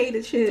Herd's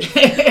potato chips.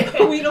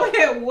 We don't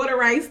have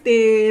water ice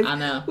sticks. I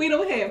know. We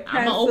don't have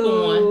pretzels. I'm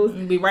going to open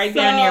one. Be right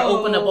down there,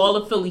 open up all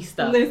the Philly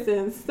stuff.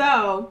 Listen,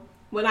 so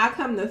when I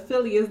come to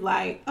Philly, it's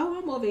like, oh,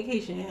 I'm on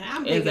vacation.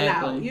 I'm picking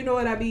out. You know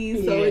what I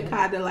mean? So it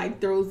kind of like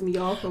throws me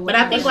off. But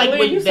I think like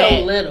with that,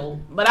 so little.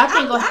 But I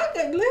think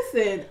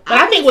listen. But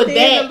I think with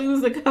that, to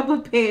lose a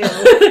couple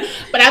pounds.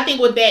 But I think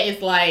with that,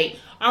 it's like,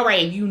 all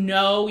right, if you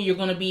know you're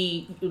gonna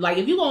be like,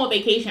 if you go on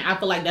vacation, I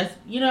feel like that's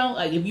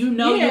like if you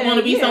know you're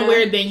gonna be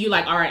somewhere, then you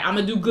like, all right, I'm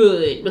gonna do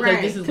good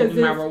because this is gonna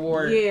be my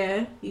reward.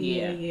 Yeah.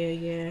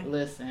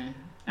 Listen.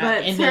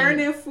 But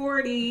turning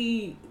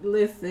 40,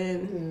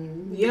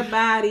 listen, your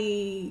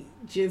body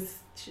just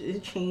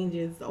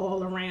changes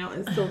all around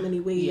in so many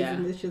ways.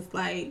 And it's just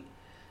like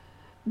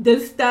the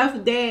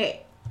stuff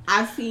that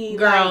I seen.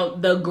 Girl,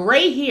 the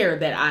gray hair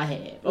that I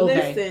have.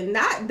 Okay. Listen,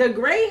 not the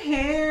gray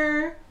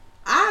hair.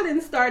 I done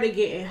started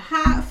getting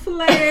hot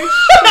flashes.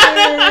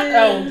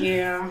 Oh,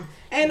 yeah.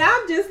 And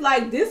I'm just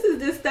like, this is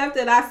the stuff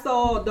that I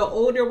saw the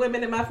older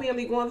women in my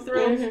family going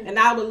through. And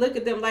I would look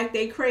at them like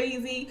they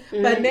crazy.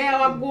 But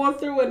now I'm going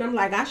through it and I'm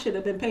like, I should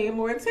have been paying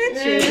more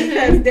attention.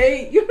 Because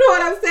they, you know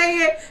what I'm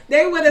saying?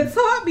 They would have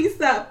taught me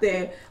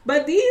something.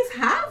 But these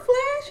hot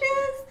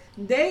flashes,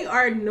 they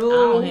are no...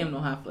 I don't have no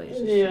hot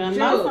flashes. Yeah,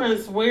 my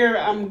friends swear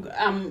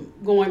I'm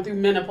going through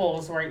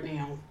menopause right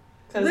now.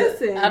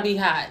 Listen. I be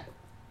hot.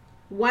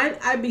 One,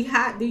 I be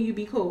hot, then you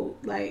be cold.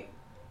 Like...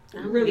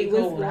 I'm really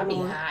cold. I be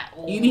hot.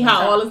 You be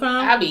hot all the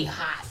time? I be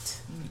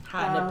hot.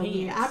 Hot in the pants.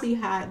 Yeah, I be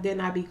hot,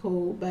 then I be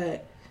cold.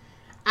 But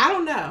I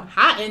don't know.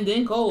 Hot and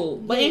then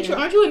cold. But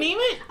aren't you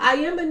anemic? I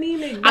am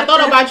anemic. I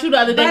thought about you the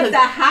other day because the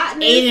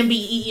hotness, Aiden be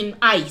eating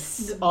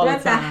ice all the time.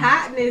 But the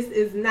hotness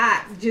is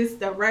not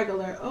just a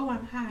regular,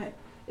 I'm hot.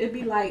 It'd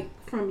be like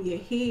from your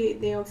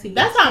head down to your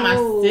That's toes. How my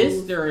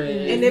sister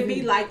is. And it'd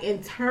be like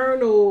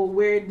internal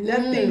where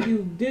nothing you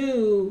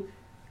do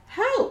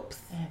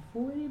helps. At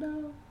 40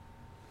 though?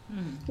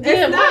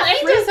 Yeah, but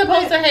ain't just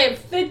supposed to have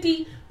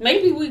 50?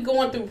 Maybe we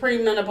going through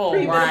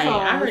premenopause. Right.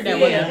 I heard that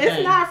one.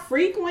 It's not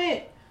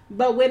frequent,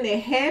 but when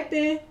it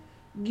happens,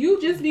 you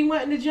just be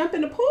wanting to jump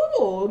in the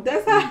pool.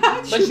 That's how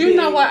hot But you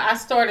know what? I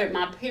started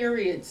my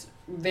periods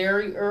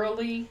very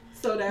early.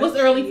 So that's what's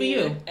early for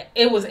you?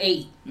 It was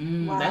 8.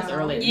 Wow. That's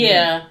early.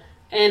 Yeah.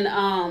 And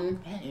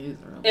that is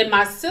early. And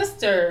my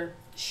sister,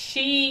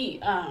 she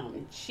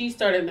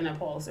started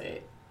menopause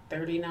at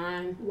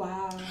 39.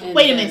 Wow.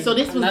 Wait a minute. So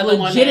this was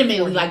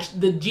legitimately like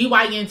the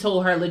GYN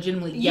told her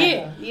legitimately.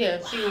 Yeah.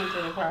 She went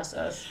through the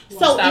process. So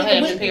stopped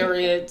having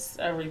periods,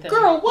 everything.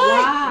 Girl, what?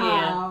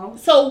 Wow. Yeah.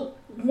 So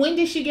when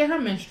did she get her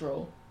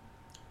menstrual?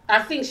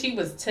 I think she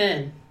was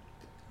 10.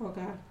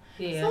 Okay.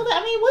 Yeah. So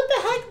what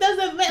the heck does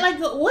it mean? Like,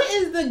 what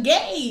is the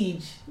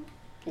gauge?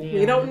 Yeah.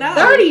 We don't know.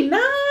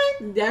 39.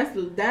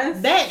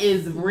 That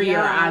is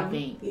rare. I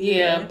think.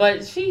 Yeah,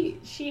 but she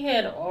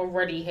had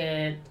already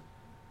had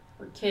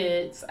her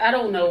kids. I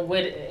don't know what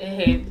it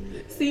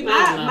had. See,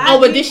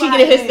 but did she get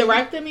a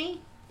hysterectomy?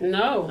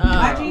 No.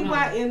 My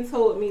GYN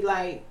told me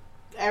like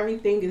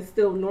everything is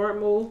still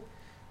normal,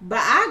 but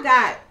I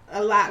got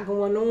a lot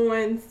going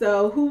on,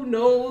 so who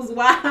knows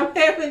why I'm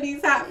having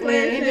these hot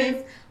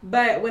flashes.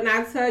 But when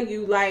I tell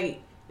you, like,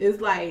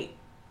 it's like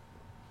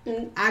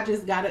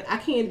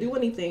I can't do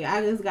anything.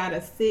 I just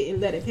gotta sit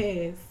and let it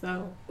pass.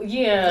 So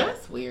yeah,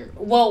 that's weird.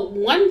 Well,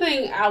 one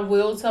thing I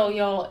will tell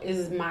y'all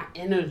is my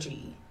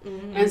energy,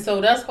 and so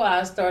that's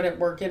why I started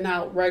working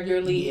out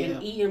regularly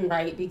and eating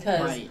right,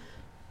 because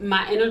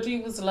my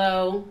energy was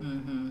low.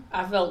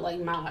 I felt like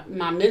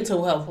my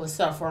mental health was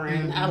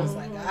suffering. I was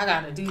like, I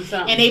gotta do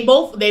something. And they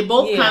both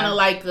kind of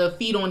like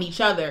feed on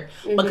each other,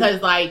 because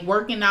like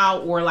working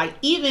out, or like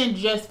even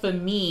just for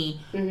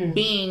me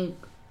being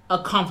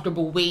a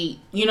comfortable weight,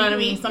 you know what I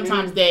mean?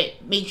 Sometimes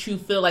that makes you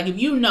feel like if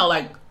you know, all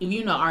right,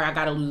 I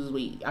gotta lose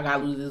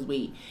this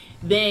weight.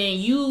 Then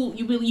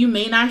you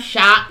may not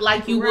shop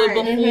like you would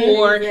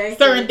before. Exactly.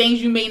 Certain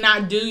things you may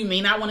not do. You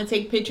may not want to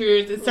take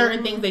pictures. There's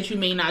certain things that you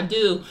may not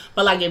do.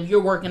 But like if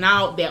you're working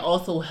out, that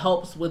also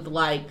helps with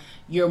like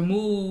your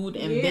mood,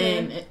 and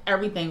then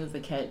everything is a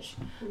catch.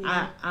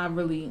 I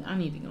need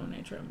to go on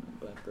that treadmill,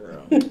 but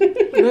girl,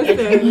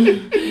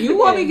 listen, you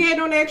won't be getting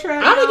on that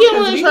treadmill. I'm gonna get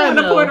on that treadmill. We going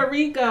to Puerto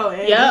Rico,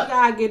 and we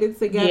gotta get it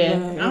together.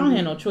 Yeah, I don't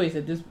have no choice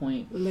at this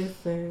point.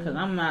 Listen, because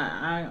I'm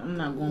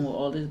not going with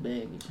all this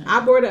baggage. I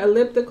bought an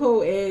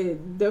elliptical,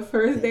 and the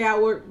first day I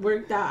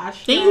worked out, I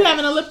stretched. Didn't you have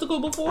an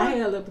elliptical before? I had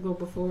an elliptical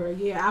before.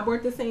 Yeah, I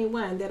bought the same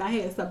one that I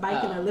had. It's a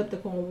bike and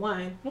elliptical in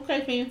one. Okay,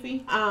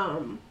 fancy.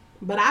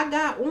 But I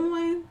got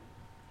on.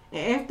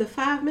 And after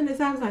 5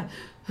 minutes, I was like,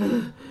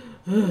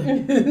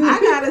 I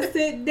gotta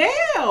sit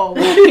down.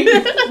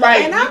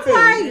 Right. And I'm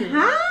like,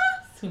 huh?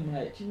 Too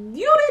much. You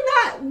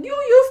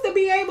used to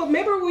be able,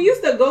 remember we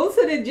used to go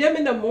to the gym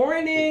in the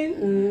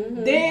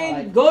morning,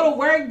 then go to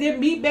work,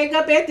 then meet back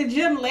up at the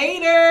gym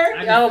later.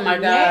 Oh my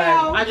God.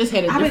 Now, I just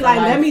had a different I be like,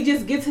 life. let me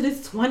just get to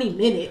this 20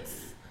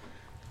 minutes.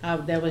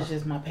 That was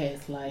just my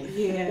past life.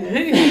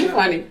 Yeah.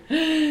 Funny.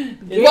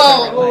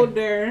 Well,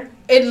 older.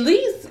 At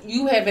least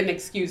you have an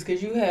excuse,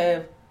 because you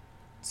have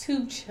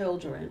 2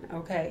 children,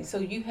 okay? So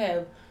you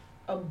have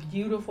a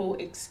beautiful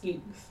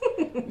excuse.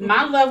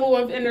 My level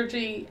of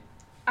energy,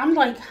 I'm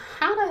like,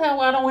 how the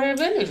hell I don't have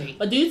energy?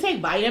 But do you take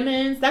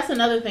vitamins? That's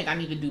another thing I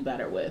need to do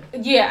better with.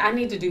 Yeah, I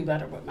need to do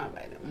better with my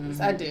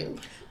vitamins. I do.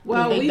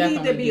 Well, we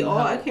need to be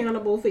all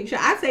accountable for each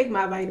other. I take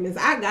my vitamins.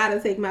 I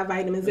gotta take my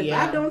vitamins. If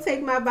I don't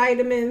take my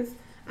vitamins,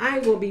 I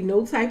ain't gonna be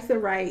no types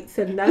of right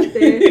to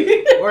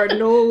nothing or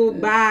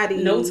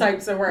nobody. No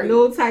types of right.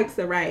 No types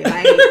of right.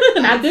 Like,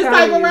 not this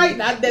type of right.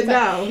 Not that.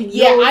 No.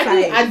 Yeah, I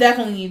do. I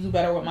definitely need to do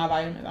better with my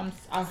vitamins.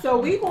 So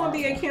we gonna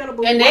be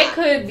accountable. And that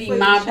could be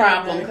my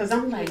problem, because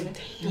I'm like,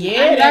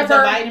 damn, I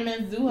never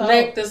vitamins do help.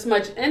 Lack this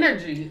much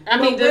energy.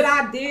 I mean, what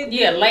I did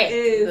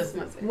is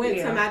went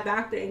to my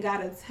doctor and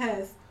got a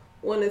test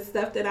on the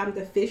stuff that I'm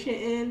deficient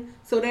in,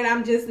 so that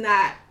I'm just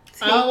not.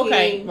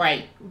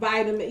 Right.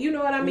 Vitamin, you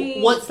know what I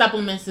mean? What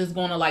supplements is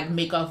going to like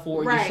make up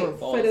for your shortfalls?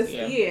 For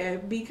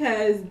this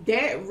because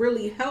that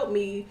really helped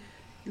me,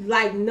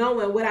 like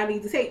knowing what I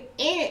need to take,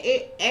 and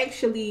it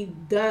actually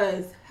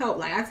does help.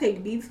 Like I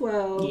take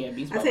B12,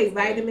 B12 I take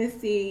vitamin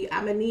C.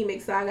 I'm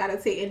anemic, so I gotta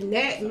take, and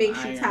that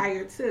makes you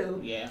tired too.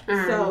 Yeah.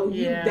 So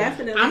you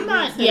definitely. I'm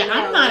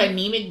not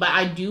anemic, but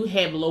I do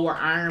have lower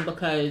iron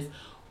because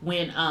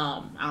when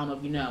I don't know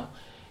if you know.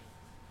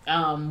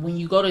 When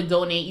you go to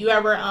donate, you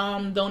ever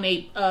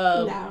donate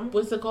no.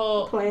 What's it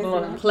called?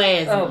 Plasma.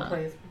 Plasma. Oh,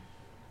 plasma.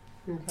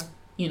 Okay.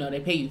 You know, they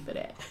pay you for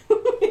that.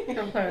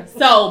 Okay.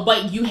 So,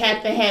 but you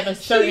have to have a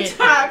certain. She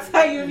trying to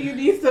tell you if you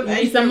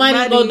need some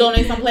money, go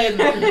donate some plasma.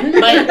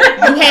 But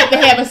you have to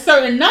have a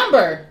certain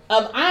number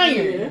of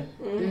iron. Yeah.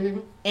 Mm-hmm.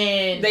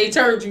 And they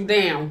turned you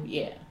down.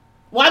 Yeah.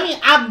 Well, I mean,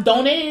 I've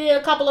donated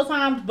it a couple of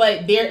times,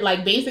 but they're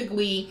like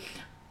basically,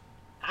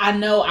 I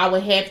know I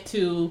would have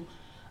to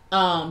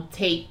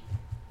take.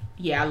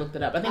 Yeah, I looked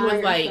it up. I think it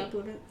was like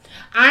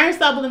iron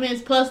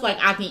supplements plus like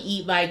I can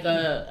eat like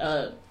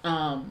a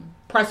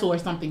pretzel or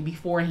something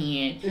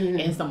beforehand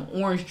and some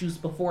orange juice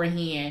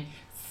beforehand,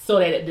 so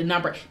that the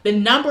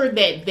number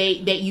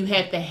that you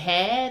have to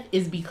have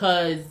is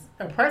because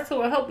a pretzel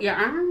will help your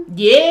iron.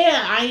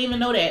 Yeah, I didn't even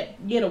know that.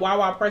 Yeah, the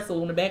Wawa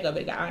pretzel on the back of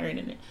it got iron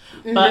in it.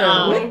 But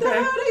what the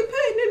hell are they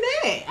putting in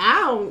that?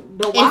 I don't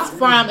know.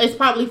 It's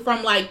probably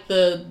from like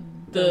the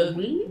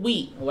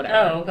wheat or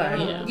whatever. Oh,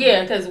 okay.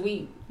 Yeah, because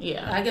wheat.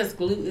 Yeah, I guess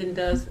gluten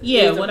does.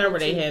 Yeah, whatever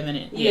they have in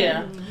it.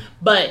 Yeah,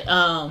 but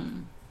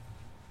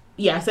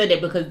yeah, I said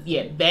that because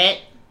that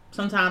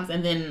sometimes,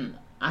 and then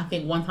I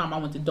think one time I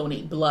went to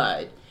donate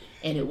blood,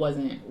 and it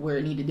wasn't where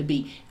it needed to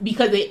be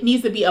because it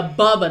needs to be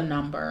above a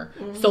number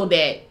so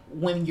that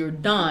when you're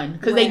done,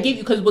 because they give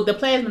you, because with the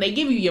plasma they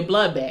give you your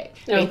blood back.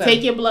 They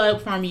take your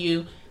blood from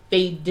you.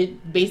 They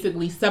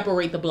basically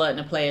separate the blood and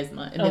the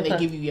plasma, and then they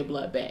give you your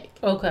blood back.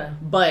 Okay.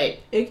 But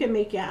it can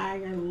make your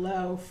iron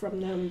low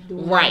from them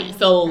doing right.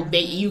 So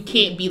that you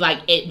can't be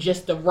like at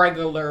just the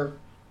regular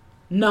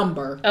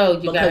number. Oh,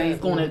 you got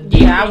it's going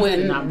to I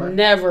would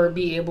never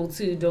be able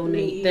to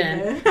donate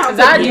then because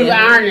I do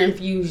iron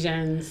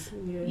infusions.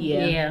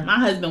 Yeah. My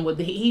husband would.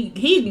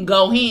 He can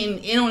go.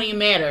 It don't even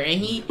matter,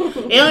 and it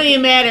don't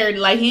even matter.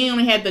 Like he don't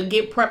have to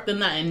get prepped or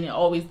nothing.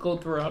 Always go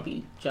through. I'll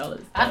be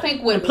jealous. I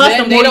think with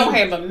men, they don't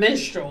have a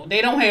menstrual.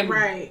 They don't have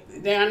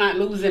They're not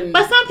losing.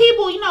 But some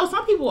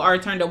people are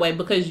turned away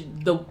because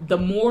the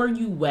more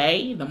you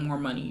weigh, the more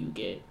money you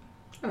get.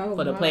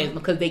 For the plasma,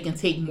 because they can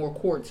take more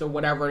quarts or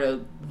whatever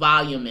the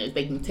volume is.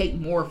 They can take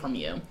more from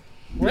you.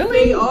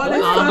 Really?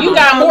 You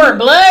got more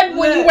blood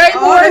when you weigh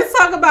more? Let's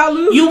talk about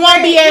losing you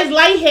won't be as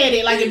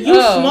lightheaded. Like if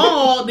you're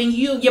small, then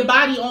your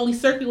body only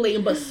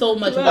circulating but so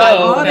much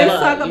blood. All this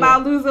talk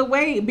about losing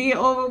weight, being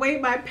overweight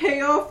might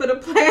pay off for the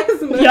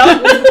plasma.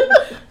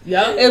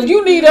 Yep. If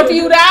you need a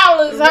few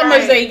dollars, how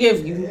much they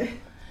give you?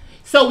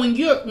 So when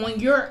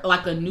you're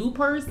like a new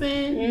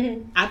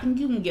person, I think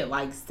you can get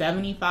like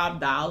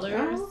 $75.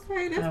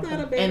 Okay, that's not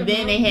a bad. And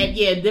then they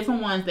have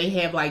different ones. They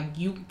have like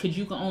you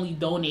can only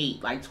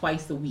donate like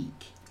twice a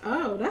week.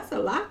 Oh, that's a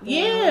lot.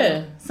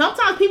 Yeah,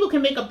 sometimes people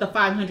can make up to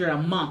 $500 a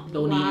month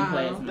donating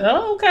plasma.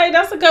 Oh, okay,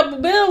 that's a couple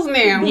bills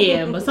now.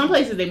 Yeah, but some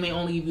places they may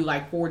only give you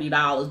like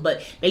 $40,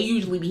 but they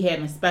usually be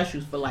having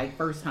specials for like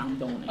first time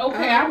donors.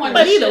 Okay, I want.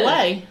 But either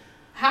way,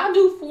 how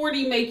do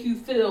 40 make you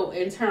feel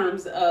in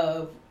terms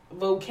of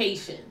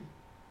vocation,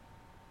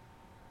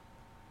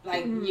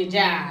 like your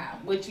job,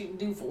 what you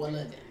do for a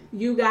living?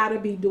 You gotta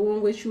be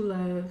doing what you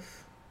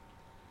love,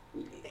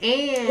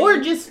 and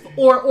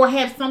or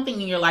have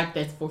something in your life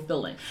that's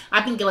fulfilling.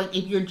 I think like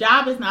if your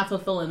job is not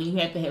fulfilling, you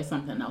have to have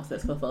something else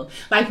that's fulfilling.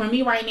 Like for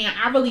me right now,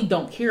 I really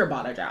don't care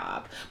about a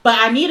job, but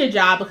I need a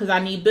job because I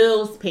need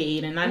bills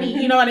paid and I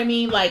need, you know what I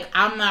mean? Like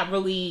I'm not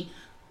really.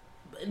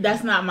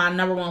 That's not my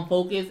number one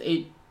focus.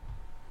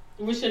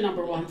 What's your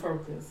number one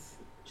focus?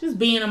 Just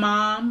being a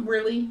mom,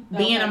 really.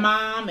 Okay. Being a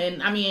mom,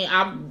 and I mean,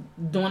 I'm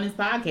doing this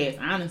podcast,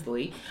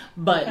 honestly.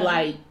 But,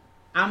 like,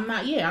 I'm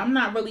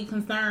not really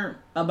concerned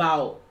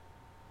about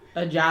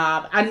a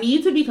job. I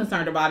need to be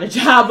concerned about a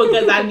job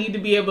because I need to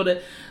be able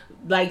to,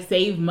 like,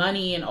 save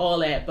money and all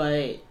that.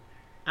 But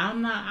I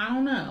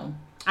don't know.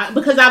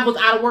 Because I was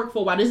out of work for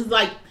a while. This is,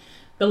 like,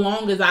 the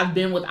longest I've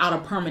been without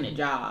a permanent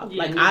job.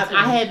 Yeah, like,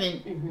 I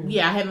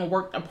haven't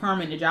worked a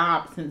permanent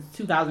job since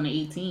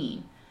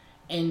 2018.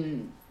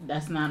 And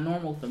that's not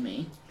normal for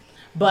me.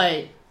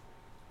 But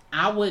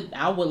I would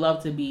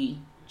love to be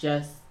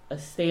just a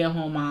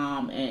stay-at-home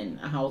mom and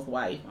a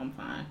housewife. I'm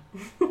fine.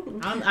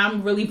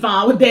 I'm really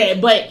fine with that.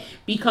 But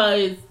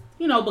because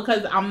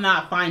I'm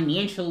not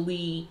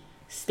financially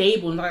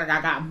stable, like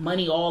I got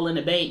money all in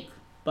the bank.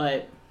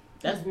 But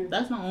that's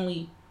the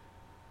only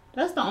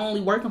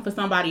working for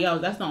somebody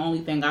else. That's the only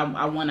thing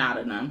I want out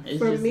of them. It's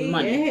for just me,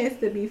 money. It has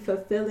to be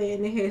fulfilling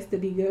and it has to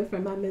be good for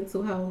my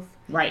mental health.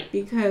 Right.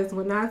 Because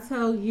when I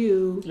tell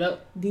you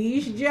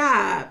these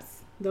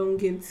jobs don't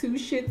give two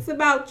shits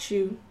about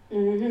you,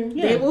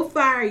 they will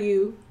fire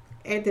you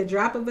at the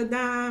drop of a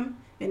dime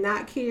and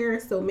not care.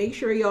 So make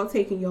sure y'all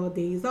taking y'all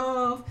days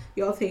off,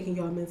 y'all taking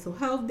y'all mental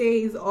health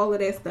days, all of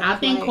that stuff. I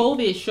think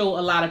COVID showed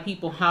a lot of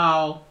people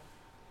how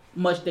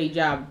much their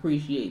job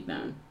appreciate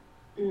them.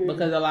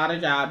 Because a lot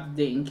of jobs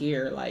didn't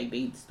care. like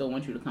they still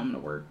want you to come to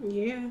work.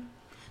 Yeah.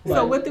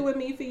 So what do it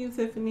mean for you,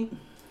 Tiffany?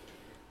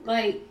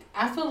 Like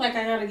I feel like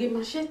I gotta get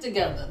my shit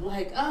together.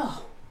 Like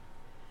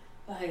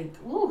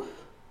ooh,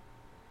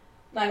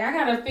 like I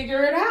gotta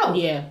figure it out.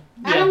 Yeah.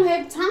 I don't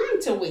have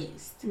time to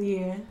waste.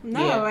 Yeah.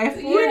 No, at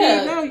 40,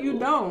 no, you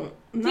don't.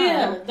 No.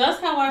 Yeah, that's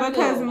how I feel.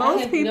 Because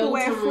most people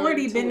at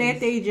 40 been at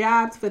their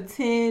jobs for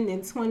 10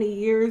 and 20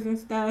 years and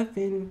stuff,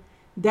 and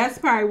that's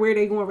probably where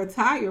they're going to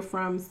retire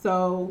from.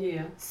 So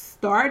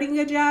starting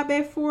a job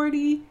at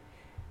 40,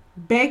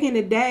 back in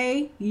the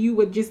day, you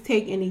would just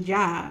take any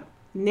job.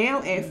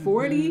 Now at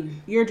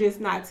 40, you're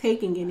just not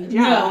taking any job.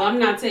 No, I'm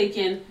not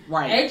taking.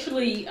 Right.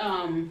 Actually,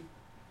 I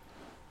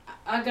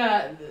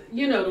got,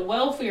 the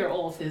welfare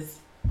office.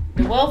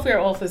 The welfare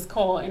office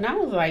called, and I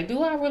was like,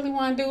 do I really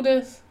want to do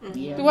this?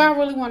 Yeah. Do I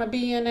really want to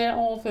be in that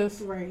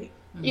office? Right.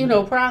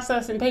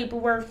 Processing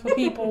paperwork for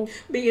people.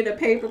 Being a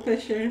paper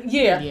pusher.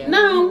 Yeah.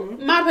 No,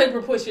 my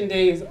paper pushing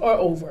days are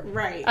over.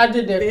 Right. I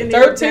did that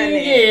for 13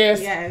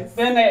 years. Yes.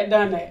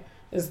 Done that.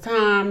 It's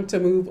time to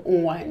move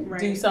on.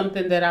 Right. Do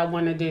something that I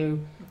want to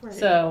do. Right.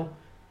 So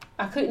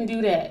I couldn't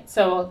do that.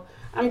 So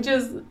I'm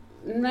just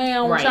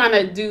now trying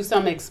to do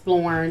some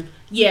exploring.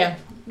 Yeah.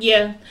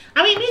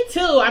 I mean, me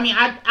too. I mean,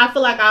 I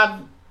feel like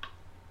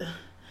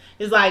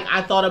it's like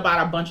I thought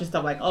about a bunch of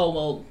stuff like, oh,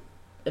 well,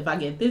 if I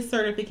get this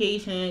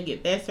certification,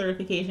 get that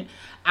certification.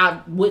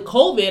 With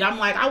COVID, I'm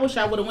like, I wish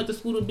I would have went to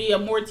school to be a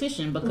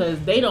mortician because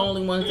they the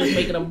only ones that's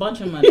making a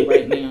bunch of money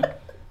right now.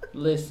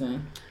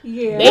 Listen.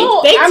 Yeah.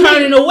 They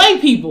turning away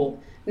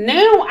people.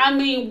 Now, I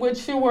mean,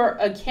 with your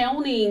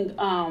accounting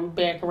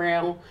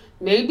background,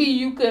 maybe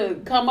you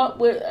could come up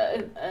with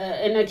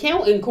an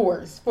accounting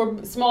course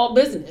for small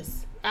business.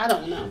 I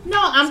don't know. No,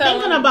 I'm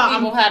thinking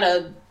about how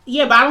to.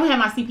 Yeah, but I don't have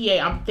my CPA.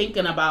 I'm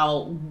thinking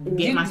about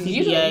getting my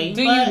CPA.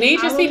 Do you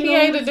need your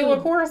CPA to do a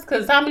course?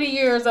 Because how many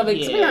years of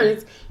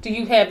experience do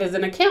you have as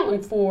an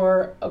accountant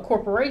for a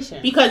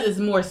corporation? Because it's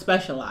more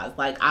specialized.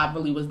 Like, I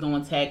really was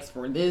doing tax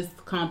for this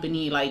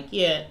company. Like,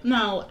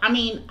 no, I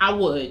mean, I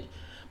would.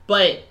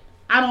 But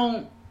I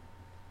don't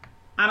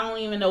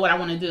even know what I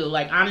want to do.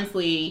 Like,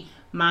 honestly,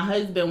 my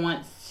husband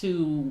wants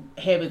to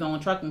have his own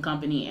trucking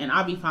company, and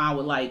I'll be fine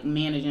with like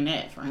managing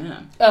that for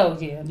him. Oh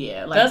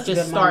yeah, like that's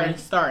just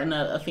starting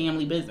a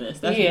family business.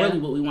 That's really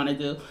what we want to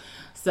do.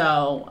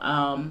 So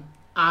I'm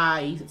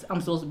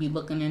supposed to be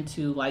looking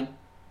into like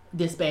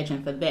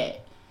dispatching for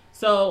that.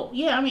 So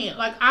I mean,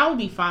 like I would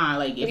be fine.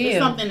 Like if it's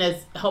something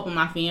that's helping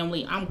my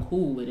family, I'm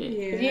cool with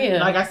it.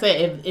 Yeah. Like I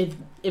said,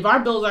 if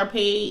our bills are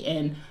paid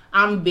and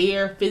I'm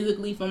there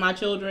physically for my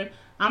children,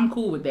 I'm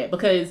cool with that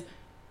because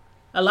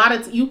a lot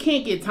of you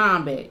can't get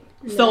time back.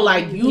 So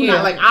like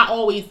not like I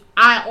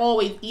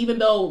always even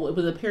though it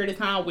was a period of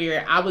time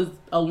where I was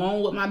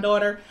alone with my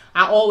daughter,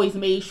 I always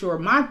made sure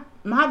my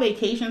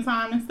vacation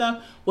time and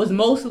stuff was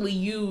mostly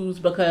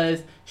used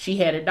because she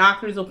had a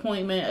doctor's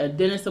appointment, a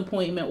dentist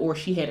appointment, or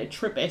she had a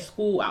trip at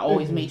school. I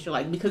always made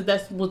sure because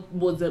that's what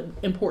was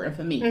important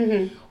for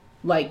me,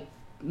 like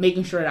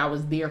making sure that I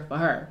was there for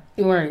her.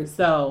 Right.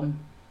 So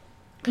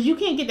because you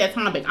can't get that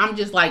time back. I'm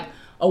just like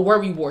a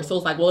worry ward. So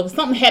it's like, well, if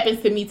something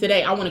happens to me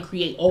today, I want to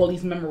create all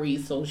these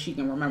memories so she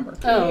can remember.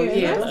 Oh,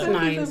 that's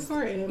nice.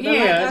 Important. But like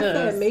I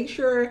said, make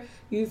sure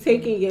you're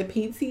taking your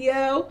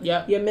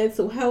PTO, your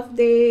mental health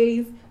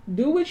days.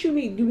 Do what you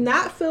need. Do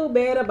not feel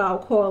bad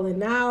about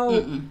calling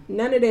out.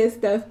 None of that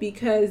stuff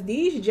because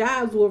these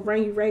jobs will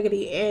run you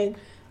raggedy. And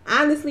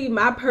honestly,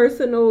 my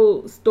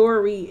personal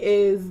story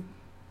is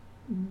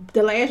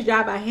the last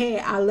job I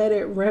had, I let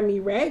it run me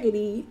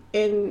raggedy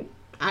and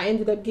I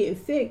ended up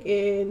getting sick,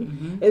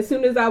 and as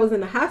soon as I was in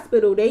the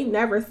hospital, they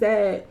never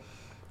said,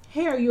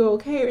 hey, are you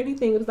okay or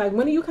anything. It was like,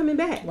 when are you coming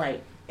back?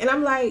 Right. And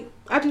I'm like,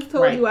 I just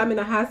told you I'm in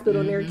the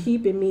hospital and they're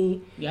keeping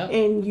me,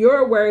 and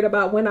you're worried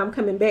about when I'm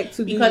coming back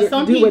to do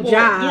a job.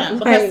 Yeah,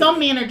 because some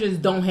managers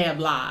don't have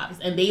lives,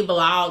 and they've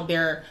allowed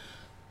their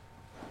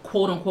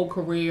quote-unquote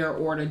career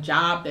or the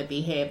job that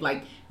they have,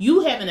 like,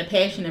 you having a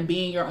passion and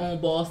being your own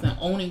boss and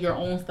owning your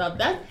own stuff,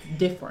 that's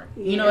different.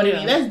 You know what I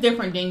mean? That's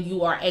different than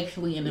you are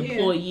actually an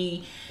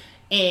employee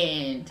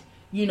and,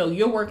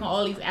 you're working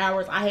all these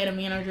hours. I had a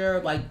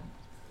manager, like,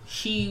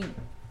 she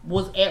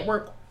was at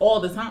work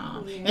all the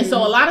time. And so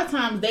a lot of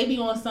times they be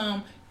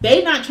on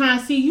they not trying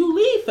to see you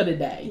leave for the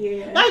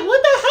day. Like,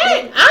 what the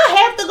heck?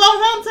 I have to go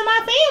home to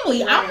my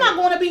family. I'm not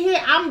going to be here.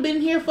 I've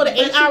been here for the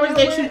 8 hours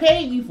that you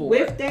paid me for.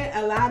 With that,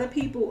 a lot of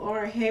people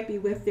aren't happy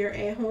with their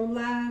at-home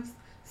lives.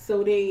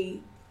 So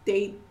they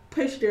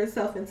push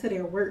themselves into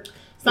their work.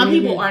 Some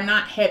people are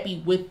not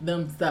happy with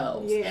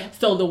themselves.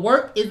 So the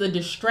work is a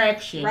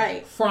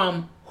distraction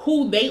from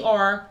who they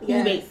are,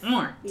 who they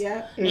aren't.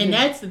 And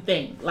that's the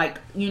thing. Like,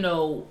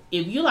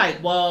 if you're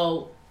like,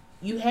 well,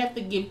 you have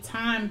to give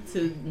time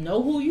to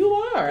know who you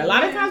are. A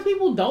lot of times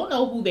people don't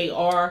know who they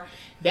are.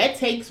 That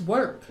takes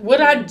work. What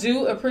I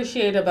do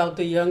appreciate about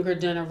the younger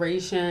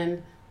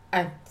generation,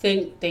 I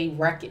think they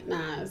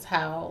recognize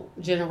how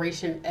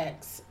Generation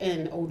X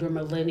and older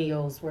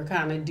millennials were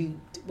kind of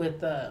duped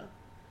with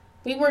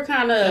we were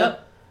kind of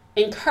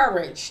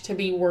encouraged to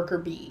be worker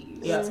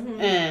bees.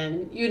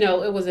 And,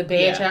 it was a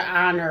badge of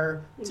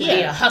honor to be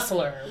a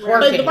hustler.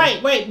 Working,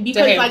 right.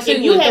 Because, like,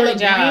 if you have a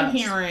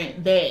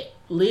grandparent that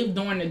lived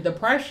during the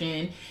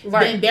Depression,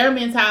 then their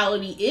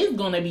mentality is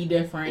going to be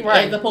different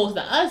as opposed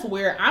to us,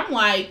 where I'm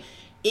like,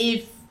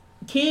 if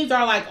kids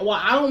are like, well,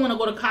 I don't want to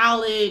go to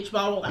college, but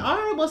I'm like, all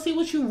right, well, see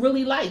what you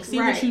really like. See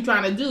what you're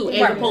trying to do.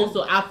 As opposed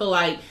to, I feel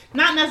like,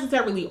 not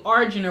necessarily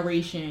our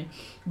generation,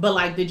 but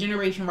like the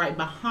generation right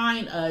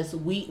behind us,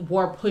 we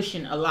were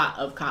pushing a lot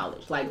of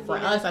college. Like for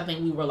us, I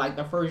think we were like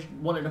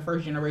one of the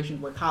first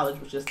generations where college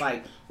was just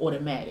like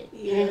automatic.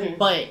 Yeah.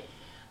 But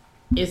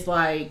it's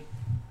like,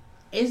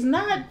 it's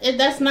not.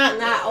 That's not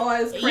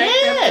always.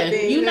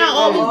 You're not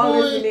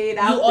always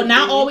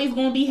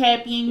going to be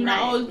happy, and you're not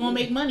always going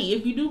to make money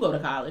if you do go to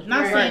college.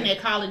 Not saying that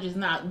college is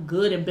not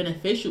good and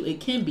beneficial. It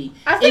can be.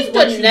 I think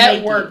the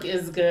network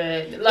is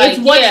good. Like,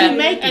 it's what you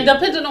make, and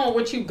depending on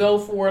what you go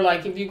for.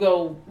 Like if you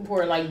go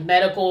for like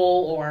medical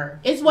or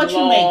it's what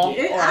you make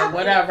it or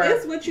whatever.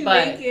 It's what you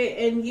make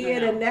it, and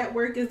the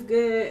network is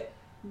good,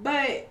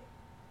 but.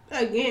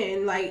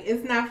 Again, like,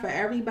 it's not for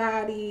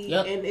everybody,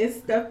 and it's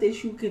stuff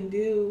that you can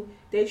do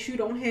that you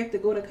don't have to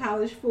go to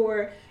college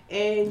for,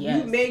 and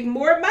you make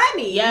more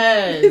money.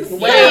 Yes.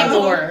 Way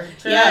more.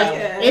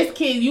 It's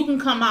kids, you can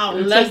come out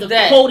and take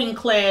a coding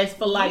class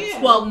for like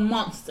 12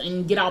 months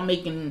and get out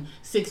making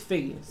 6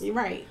 figures.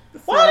 Right. So,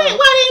 why didn't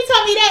you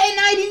tell me that in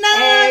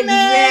 99,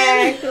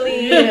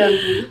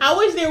 man? I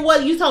wish there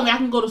was. You told me I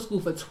can go to school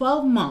for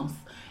 12 months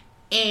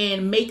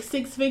and make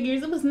 6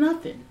 figures. It was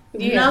nothing.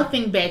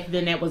 Nothing back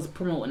then that was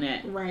promoting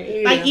that.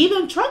 Right. Like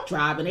even truck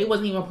driving, they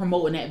wasn't even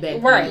promoting that back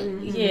then. Right.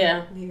 Mm-hmm.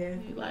 Yeah.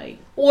 Like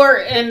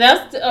and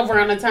that's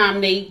around the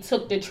time they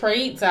took the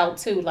trades out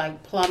too,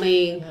 like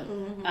plumbing,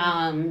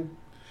 and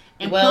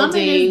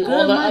welding,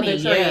 all the money.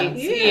 Other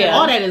trades. Yeah.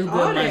 All that is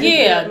good money.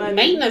 Yeah.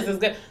 Maintenance is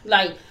good.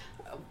 Like,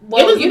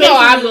 well, you know,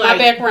 my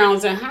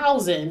background's in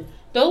housing.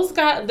 Those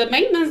guys, the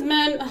maintenance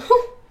men.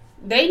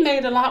 They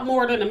made a lot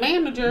more than the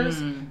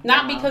managers,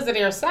 not because of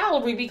their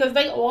salary, because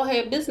they all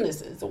had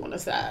businesses on the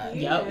side.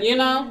 Yep. You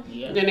know?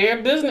 In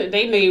their business,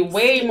 they made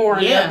way more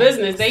in their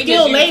business. They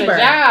skilled just used labor. A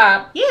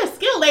job. Yeah,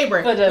 skilled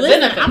labor. For the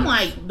benefit. I'm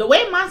like, the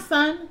way my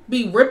son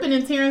be ripping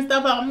and tearing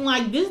stuff out, I'm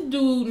like, this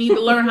dude need to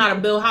learn how to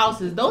build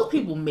houses. Those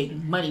people make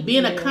money.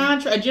 Being a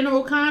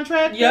general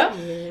contractor,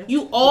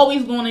 you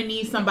always going to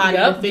need somebody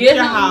to fix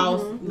your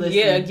house.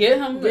 Listen, get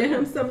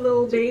him some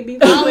little baby.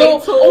 That's a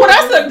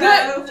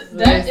good.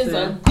 That is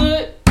a good.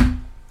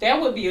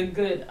 That would be a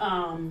good,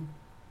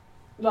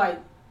 like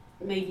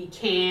maybe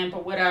camp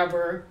or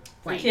whatever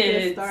for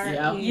kids.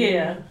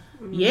 Yeah.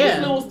 Just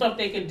little stuff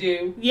they could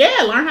do.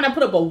 Yeah, learn how to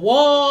put up a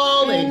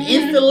wall and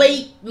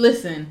installate.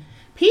 Listen,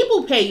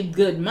 people pay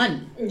good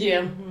money.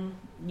 Yeah.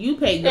 You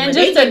pay good and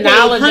money. Just the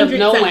knowledge of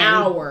knowing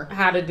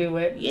how to do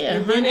it. Yeah.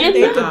 And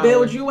they could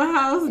build you a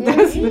house.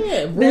 That's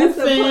a plus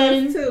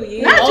too.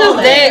 Yeah. Not just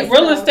that.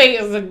 Real estate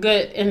is a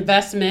good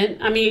investment.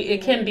 I mean,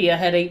 it can be a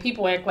headache.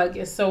 People act like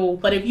it's so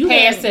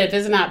passive.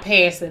 It's not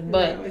passive,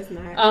 but no, it's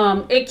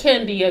not. It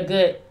can be a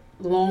good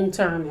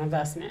long-term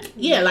investment.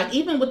 Yeah, like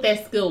even with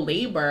that skilled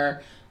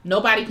labor,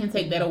 nobody can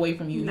take that away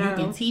from you. No. You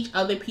can teach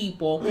other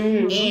people,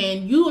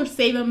 and you are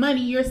saving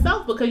money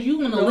yourself because you're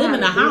going to live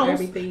in a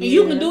house and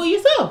you can do it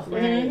yourself.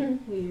 Right.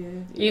 Yeah.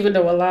 Even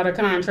though a lot of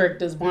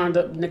contractors wind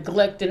up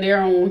neglecting their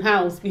own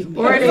house,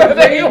 or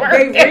they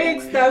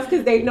rig stuff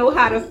because they know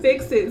how to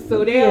fix it,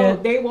 so they'll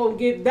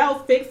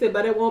fix it,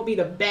 but it won't be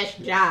the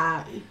best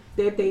job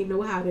that they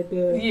know how to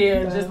do.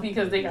 Yeah, so. Just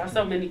because they got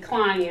so many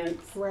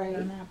clients. Right.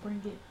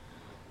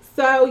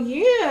 So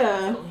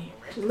yeah,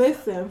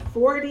 listen,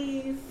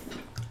 40s.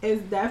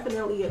 is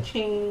definitely a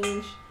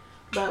change,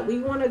 but we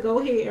want to go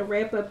ahead and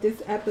wrap up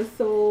this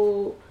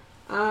episode.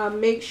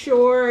 Make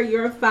sure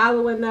you're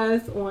following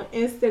us on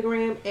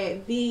Instagram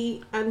at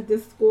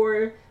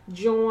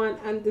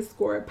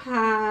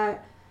 _John_pod.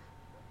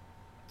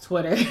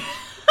 Twitter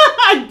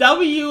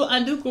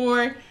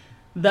W_the_J.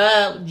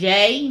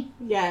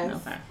 Yes.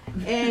 Okay.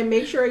 And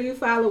make sure you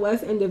follow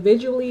us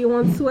individually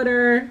on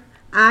Twitter.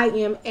 I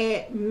am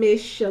at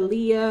Miss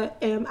Shalia,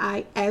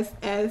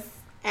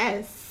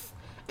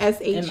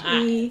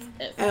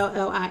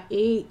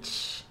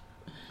 MISSSSHELLIH.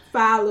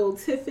 Follow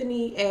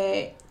Tiffany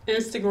at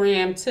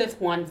Instagram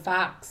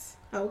Tiff1Fox.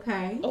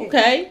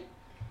 Okay.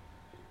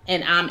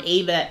 And I'm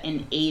Ava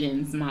and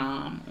Aiden's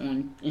mom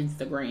on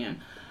Instagram.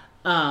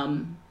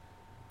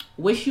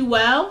 Wish you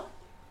well.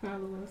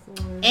 Follow us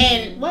on.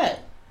 And what?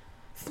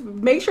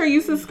 Make sure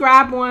you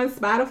subscribe on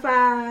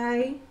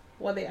Spotify.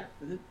 Well, they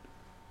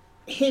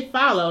hit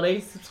follow. They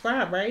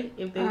subscribe, right?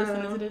 If they're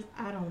listening to this,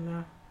 I don't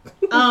know.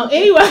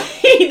 Anyway,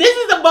 this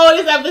is a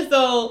bonus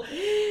episode.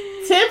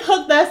 Tiff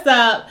hooked us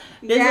up.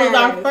 This was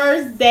our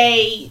first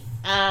day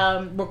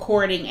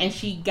recording, and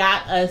she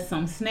got us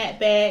some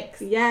snapbacks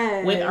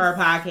with our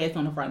podcast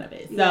on the front of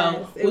it.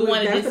 So we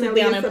wanted to sit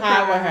down and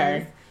power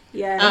her.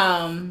 Yes.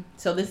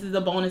 So this is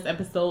a bonus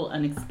episode,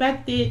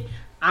 unexpected,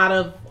 out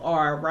of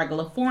our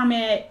regular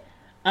format.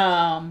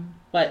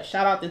 But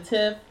shout out to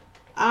Tiff.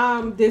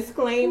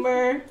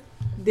 Disclaimer.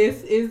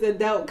 This is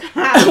adult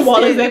content.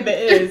 Well, it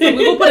is. So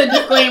we will put a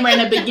disclaimer in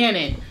the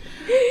beginning.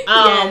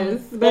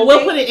 Yes, but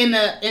we'll put it in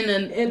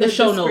the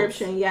show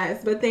notes.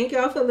 Yes, but thank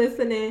y'all for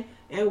listening,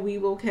 and we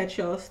will catch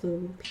y'all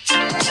soon.